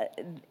of,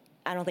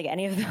 I don't think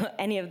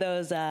any of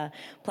those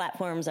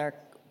platforms are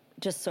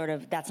just sort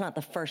of, that's not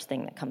the first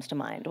thing that comes to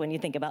mind when you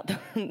think about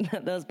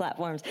those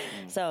platforms.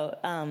 So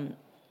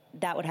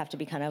that would have to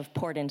be kind of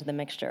poured into the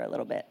mixture a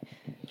little bit.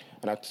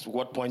 And at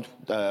what point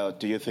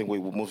do you think we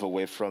will move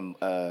away from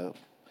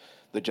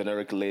the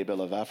generic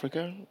label of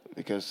Africa?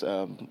 Because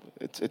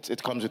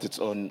it comes with its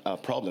own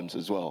problems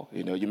as well.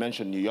 You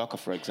mentioned New Yorker,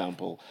 for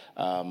example.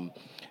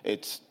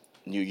 It's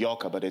New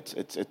Yorker, but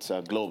it's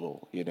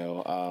global. You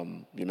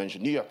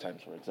mentioned New York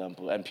Times, for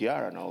example,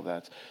 NPR, and all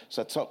that.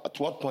 So at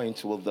what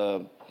point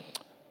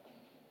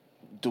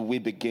do we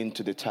begin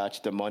to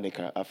detach the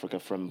moniker Africa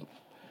from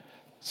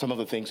some of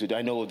the things we do?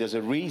 I know there's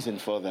a reason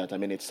for that. I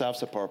mean, it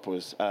serves a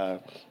purpose.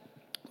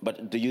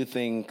 But do you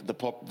think the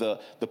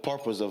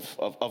purpose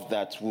of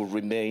that will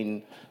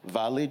remain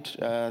valid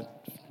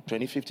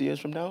 20, 50 years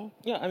from now?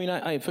 Yeah, I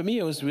mean, for me,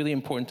 it was really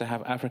important to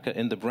have Africa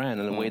in the brand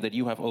in the way that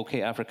you have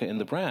OK Africa in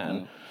the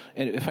brand.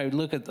 And if I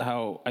look at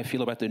how I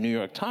feel about the New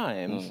York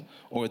Times,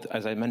 or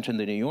as I mentioned,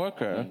 the New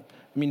Yorker,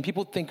 I mean,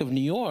 people think of New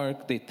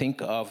York, they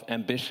think of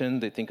ambition,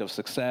 they think of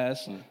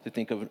success, they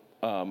think of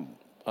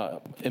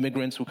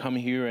immigrants who come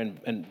here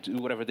and do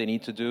whatever they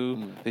need to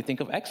do. They think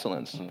of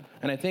excellence.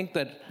 And I think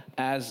that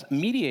as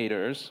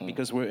mediators,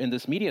 because we're in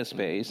this media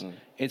space,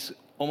 it's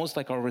almost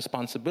like our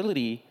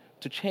responsibility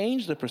to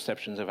change the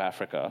perceptions of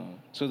Africa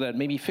so that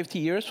maybe 50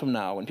 years from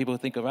now, when people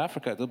think of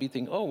Africa, they'll be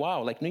thinking, oh,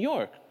 wow, like New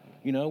York,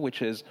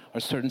 which is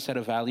a certain set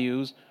of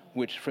values,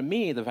 which for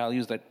me, the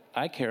values that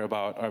I care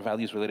about are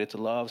values related to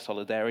love,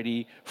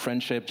 solidarity,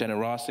 friendship,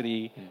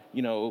 generosity,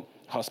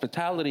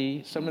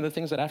 hospitality, some of the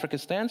things that Africa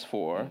stands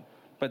for,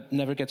 but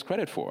never gets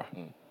credit for.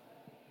 Can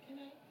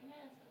I ask a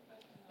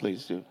question?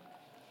 Please do.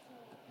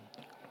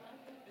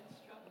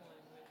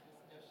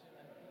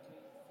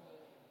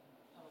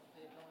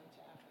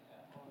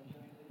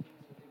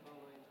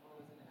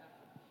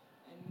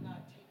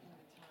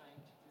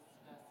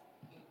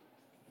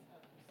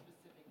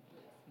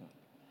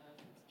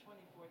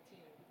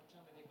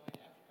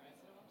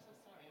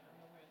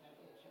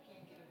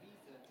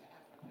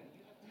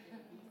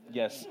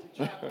 Yes.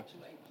 To travel to a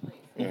place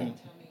and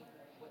tell me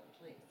what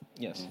place.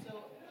 Yes.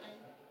 So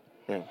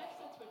Yeah.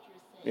 that's what you're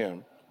saying. Yeah.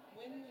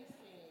 When we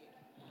say,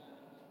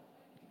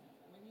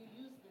 when you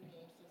use the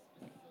name so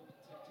specific to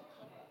cover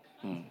a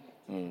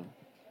continent,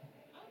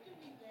 how do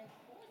we then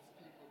force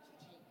people to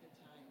take the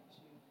time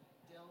to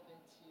delve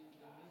into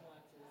the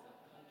nuances of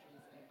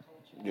countries and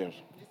cultures Yes.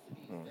 and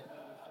ethnicities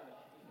that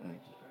we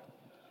refer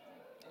to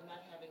earlier, and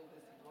not having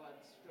this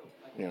broad stroke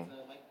like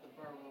the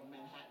borough of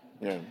Manhattan?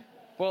 Yeah.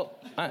 Well,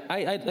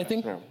 I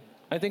think,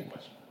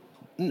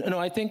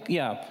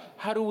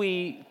 how do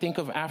we think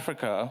of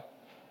Africa,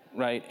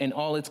 right, in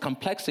all its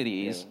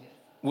complexities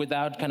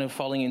without kind of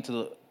falling into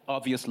the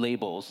obvious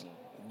labels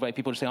by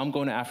people to say, I'm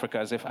going to Africa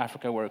as if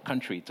Africa were a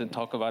country to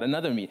talk about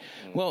another me.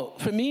 Well,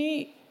 for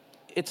me,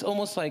 it's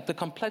almost like the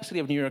complexity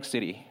of New York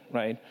City,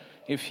 right?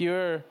 if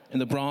you're in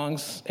the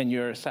Bronx and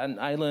you're Staten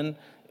Island,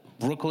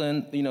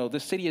 Brooklyn, the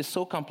city is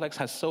so complex,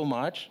 has so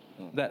much,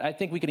 that I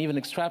think we can even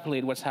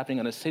extrapolate what's happening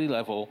on a city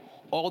level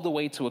all the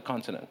way to a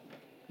continent.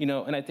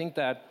 And I think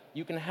that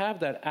you can have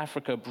that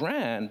Africa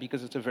brand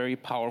because it's a very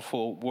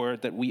powerful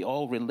word that we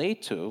all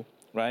relate to,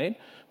 right?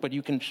 But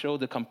you can show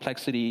the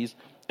complexities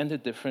and the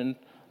different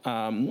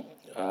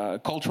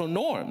cultural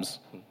norms,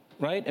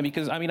 right? And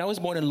because, I was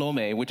born in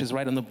Lomé, which is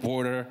right on the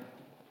border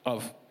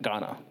of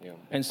Ghana. Yeah.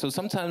 And so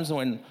sometimes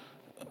when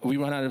we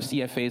run out of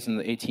CFAs and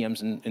the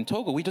ATMs in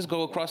Togo, we just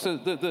go across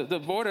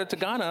the border to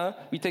Ghana,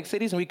 we take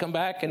cities and we come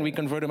back and we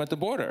convert them at the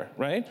border,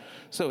 right?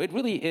 So it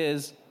really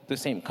is the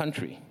same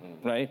country,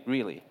 right,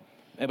 really.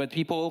 But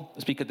people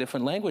speak a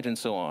different language and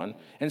so on.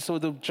 And so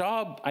the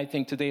job, I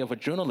think, today of a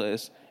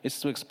journalist is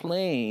to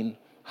explain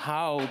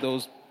how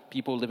those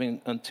people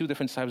living on two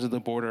different sides of the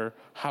border,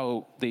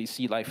 how they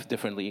see life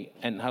differently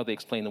and how they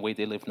explain the way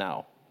they live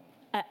now.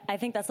 I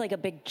think that's like a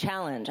big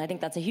challenge. I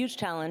think that's a huge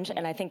challenge,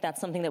 and I think that's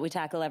something that we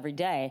tackle every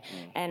day.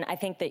 And I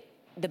think that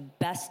the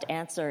best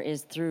answer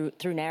is through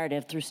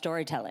narrative, through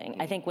storytelling.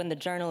 I think when the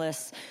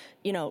journalists,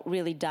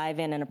 really dive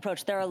in and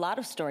approach, there are a lot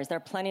of stories. There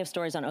are plenty of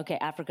stories on OK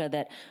Africa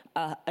that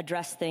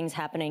address things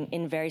happening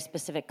in very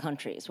specific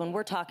countries. When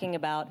we're talking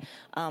about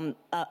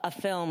a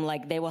film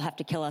like They Will Have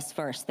to Kill Us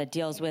First that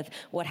deals with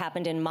what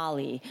happened in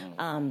Mali,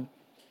 and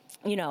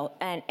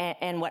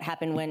what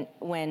happened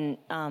when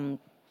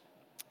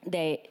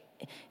they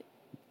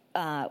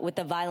with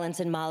the violence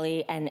in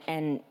Mali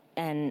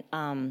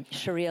and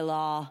Sharia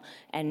law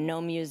and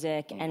no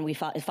music, and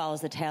it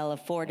follows the tale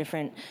of 4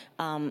 different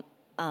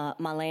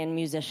Malayan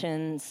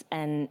musicians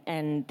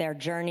and their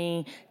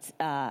journey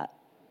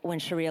when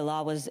Sharia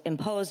law was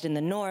imposed in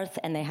the north,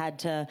 and they had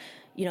to,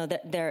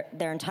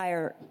 their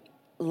entire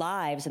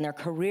lives and their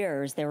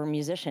careers, they were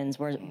musicians,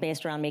 were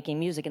based around making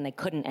music, and they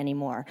couldn't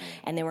anymore,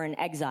 and they were in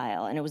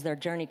exile, and it was their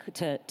journey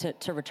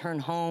to return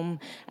home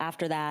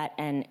after that,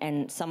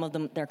 and some of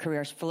them, their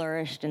careers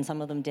flourished and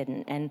some of them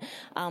didn't, and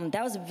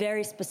that was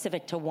very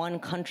specific to one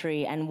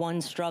country and one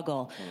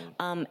struggle.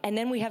 And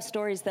then we have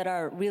stories that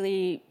are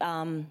really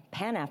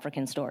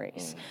Pan-African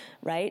stories,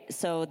 right?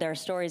 So there are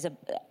stories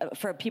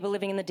for people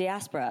living in the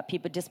diaspora,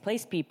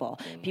 displaced people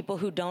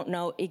who don't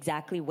know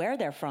exactly where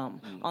they're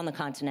from on the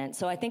continent.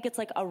 So I think it's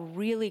like a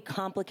really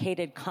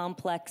complicated,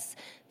 complex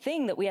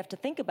thing that we have to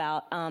think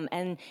about,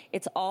 and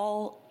it's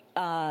all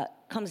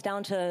comes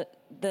down to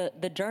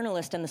the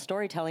journalist and the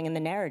storytelling and the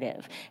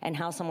narrative and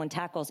how someone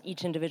tackles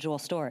each individual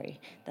story.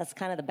 That's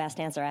kind of the best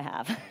answer I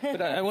have.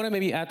 But I want to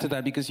maybe add to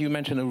that, because you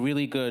mentioned a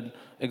really good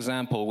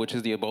example, which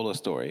is the Ebola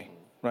story,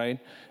 right?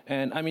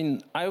 And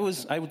I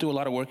would do a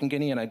lot of work in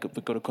Guinea, and I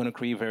would go to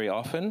Conakry very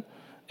often.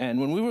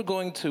 And when we were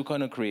going to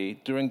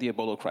Conakry during the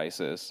Ebola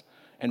crisis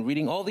and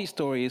reading all these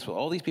stories for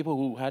all these people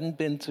who hadn't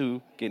been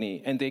to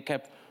Guinea, and they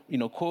kept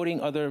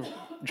quoting other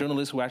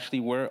journalists who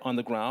actually were on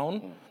the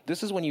ground,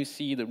 this is when you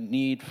see the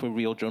need for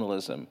real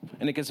journalism.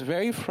 And it gets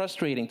very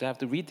frustrating to have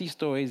to read these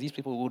stories, these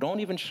people who don't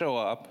even show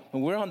up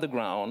when we're on the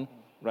ground,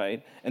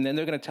 right? And then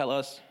they're going to tell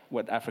us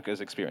what Africa is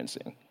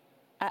experiencing.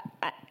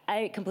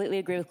 I completely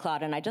agree with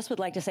Claude, and I just would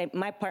like to say,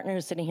 my partner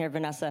who's sitting here,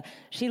 Vanessa,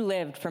 she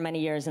lived for many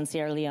years in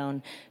Sierra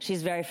Leone.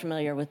 She's very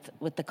familiar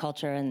with the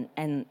culture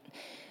and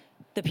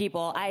the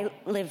people. I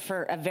lived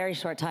for a very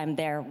short time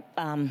there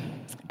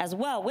as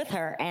well with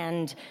her,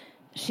 and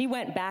she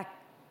went back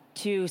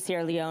to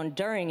Sierra Leone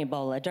during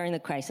Ebola, during the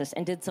crisis,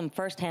 and did some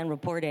firsthand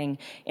reporting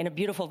in a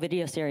beautiful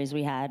video series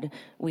we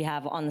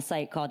have on the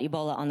site called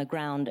Ebola on the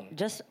Ground,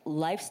 just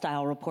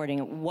lifestyle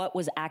reporting, what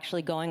was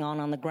actually going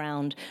on the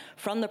ground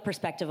from the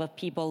perspective of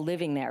people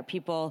living there,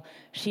 people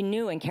she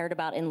knew and cared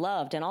about and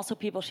loved, and also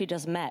people she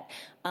just met.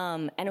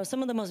 And it was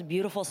some of the most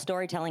beautiful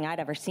storytelling I'd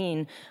ever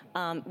seen.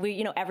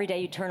 Every day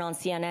you turn on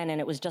CNN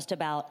and it was just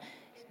about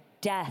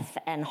death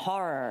and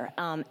horror,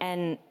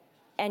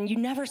 and you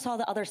never saw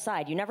the other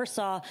side. You never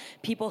saw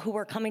people who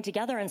were coming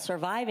together and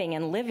surviving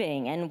and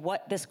living, and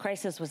what this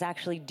crisis was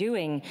actually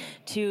doing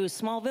to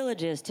small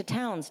villages, to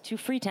towns, to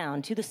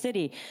Freetown, to the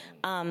city.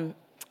 And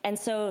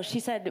so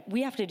she said,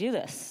 we have to do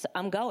this.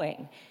 I'm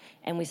going.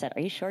 And we said,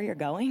 are you sure you're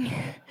going?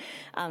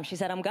 She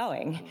said, I'm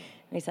going.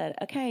 And we said,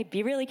 okay,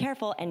 be really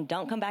careful and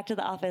don't come back to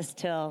the office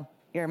till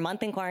your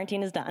month in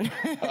quarantine is done.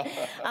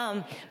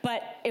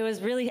 But it was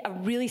really a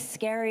really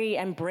scary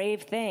and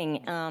brave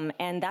thing,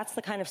 and that's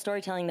the kind of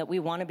storytelling that we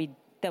want to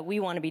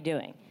be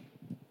doing.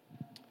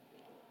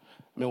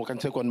 We can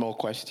take one more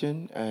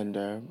question, and.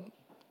 I have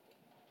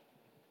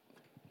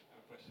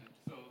a question.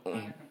 So,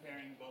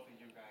 comparing both of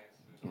you guys'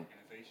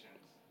 organizations,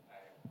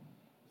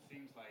 it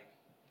seems like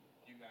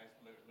you guys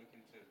look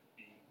into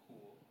being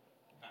cool,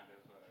 kind of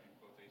in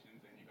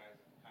quotations, and you guys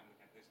kind of look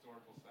at the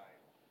historical side.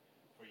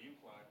 For you,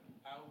 Claude,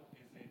 how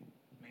is it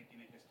making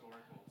it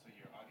historical to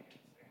your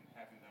audience and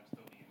having them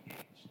still be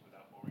engaged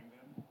without boring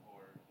them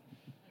or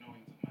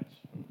knowing too much?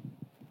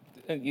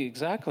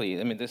 Exactly.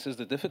 This is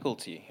the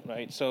difficulty,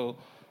 right? So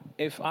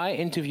if I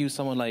interview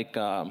someone like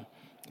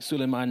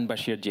Souleymane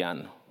Bachir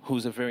Diagne,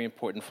 who's a very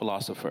important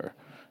philosopher,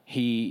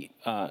 he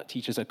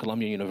teaches at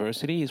Columbia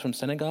University, he's from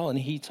Senegal, and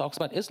he talks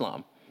about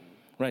Islam.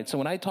 right? So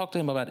when I talk to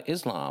him about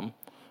Islam,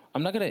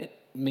 I'm going to talk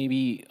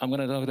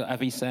to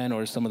Avicenne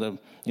or some of the,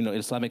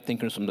 Islamic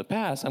thinkers from the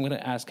past. I'm going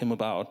to ask him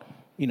about,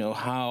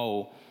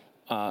 how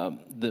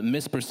the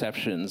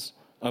misperceptions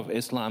of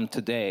Islam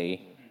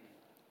today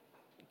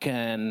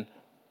can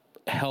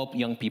help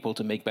young people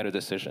to make better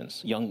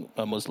decisions, young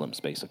Muslims,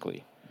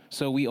 basically.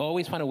 So we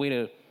always find a way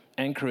to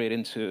anchor it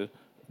into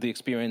the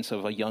experience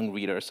of a young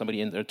reader, somebody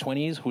in their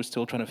 20s who's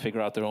still trying to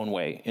figure out their own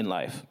way in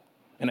life.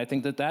 And I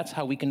think that that's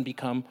how we can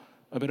become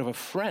a bit of a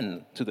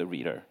friend to the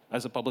reader.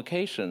 As a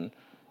publication,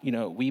 we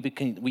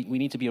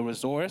need to be a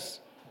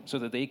resource so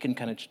that they can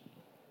kind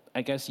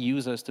of,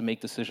 use us to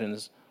make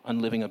decisions on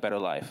living a better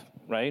life,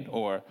 right?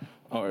 Or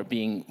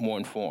being more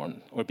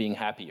informed, or being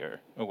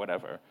happier, or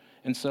whatever.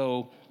 And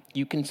so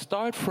you can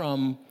start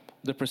from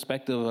the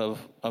perspective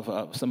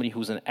of somebody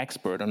who's an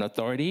expert, an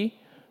authority,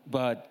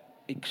 but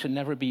it should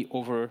never be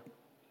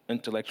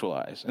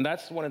over-intellectualized. And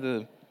that's one of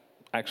the,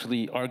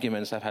 actually,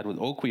 arguments I've had with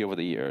Okwe over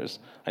the years.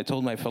 I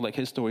told him I felt like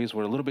his stories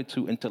were a little bit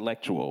too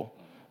intellectual.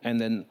 And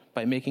then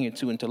by making it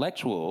too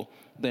intellectual,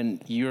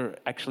 then you're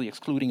actually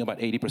excluding about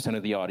 80%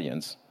 of the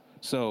audience.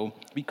 So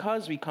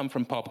because we come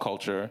from pop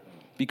culture,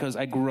 because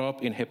I grew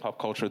up in hip-hop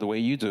culture the way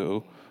you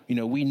do,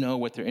 we know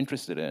what they're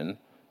interested in.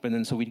 But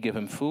then so we'd give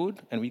him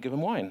food and we'd give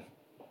him wine.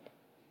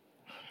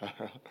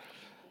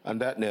 On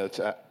that note,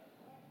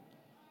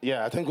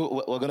 I think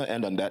we're going to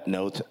end on that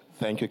note.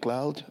 Thank you,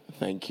 Cloud.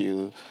 Thank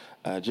you,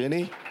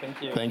 Jenny.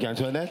 Thank you. Thank you,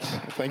 Antoinette.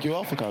 Thank you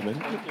all for coming.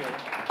 Thank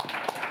you.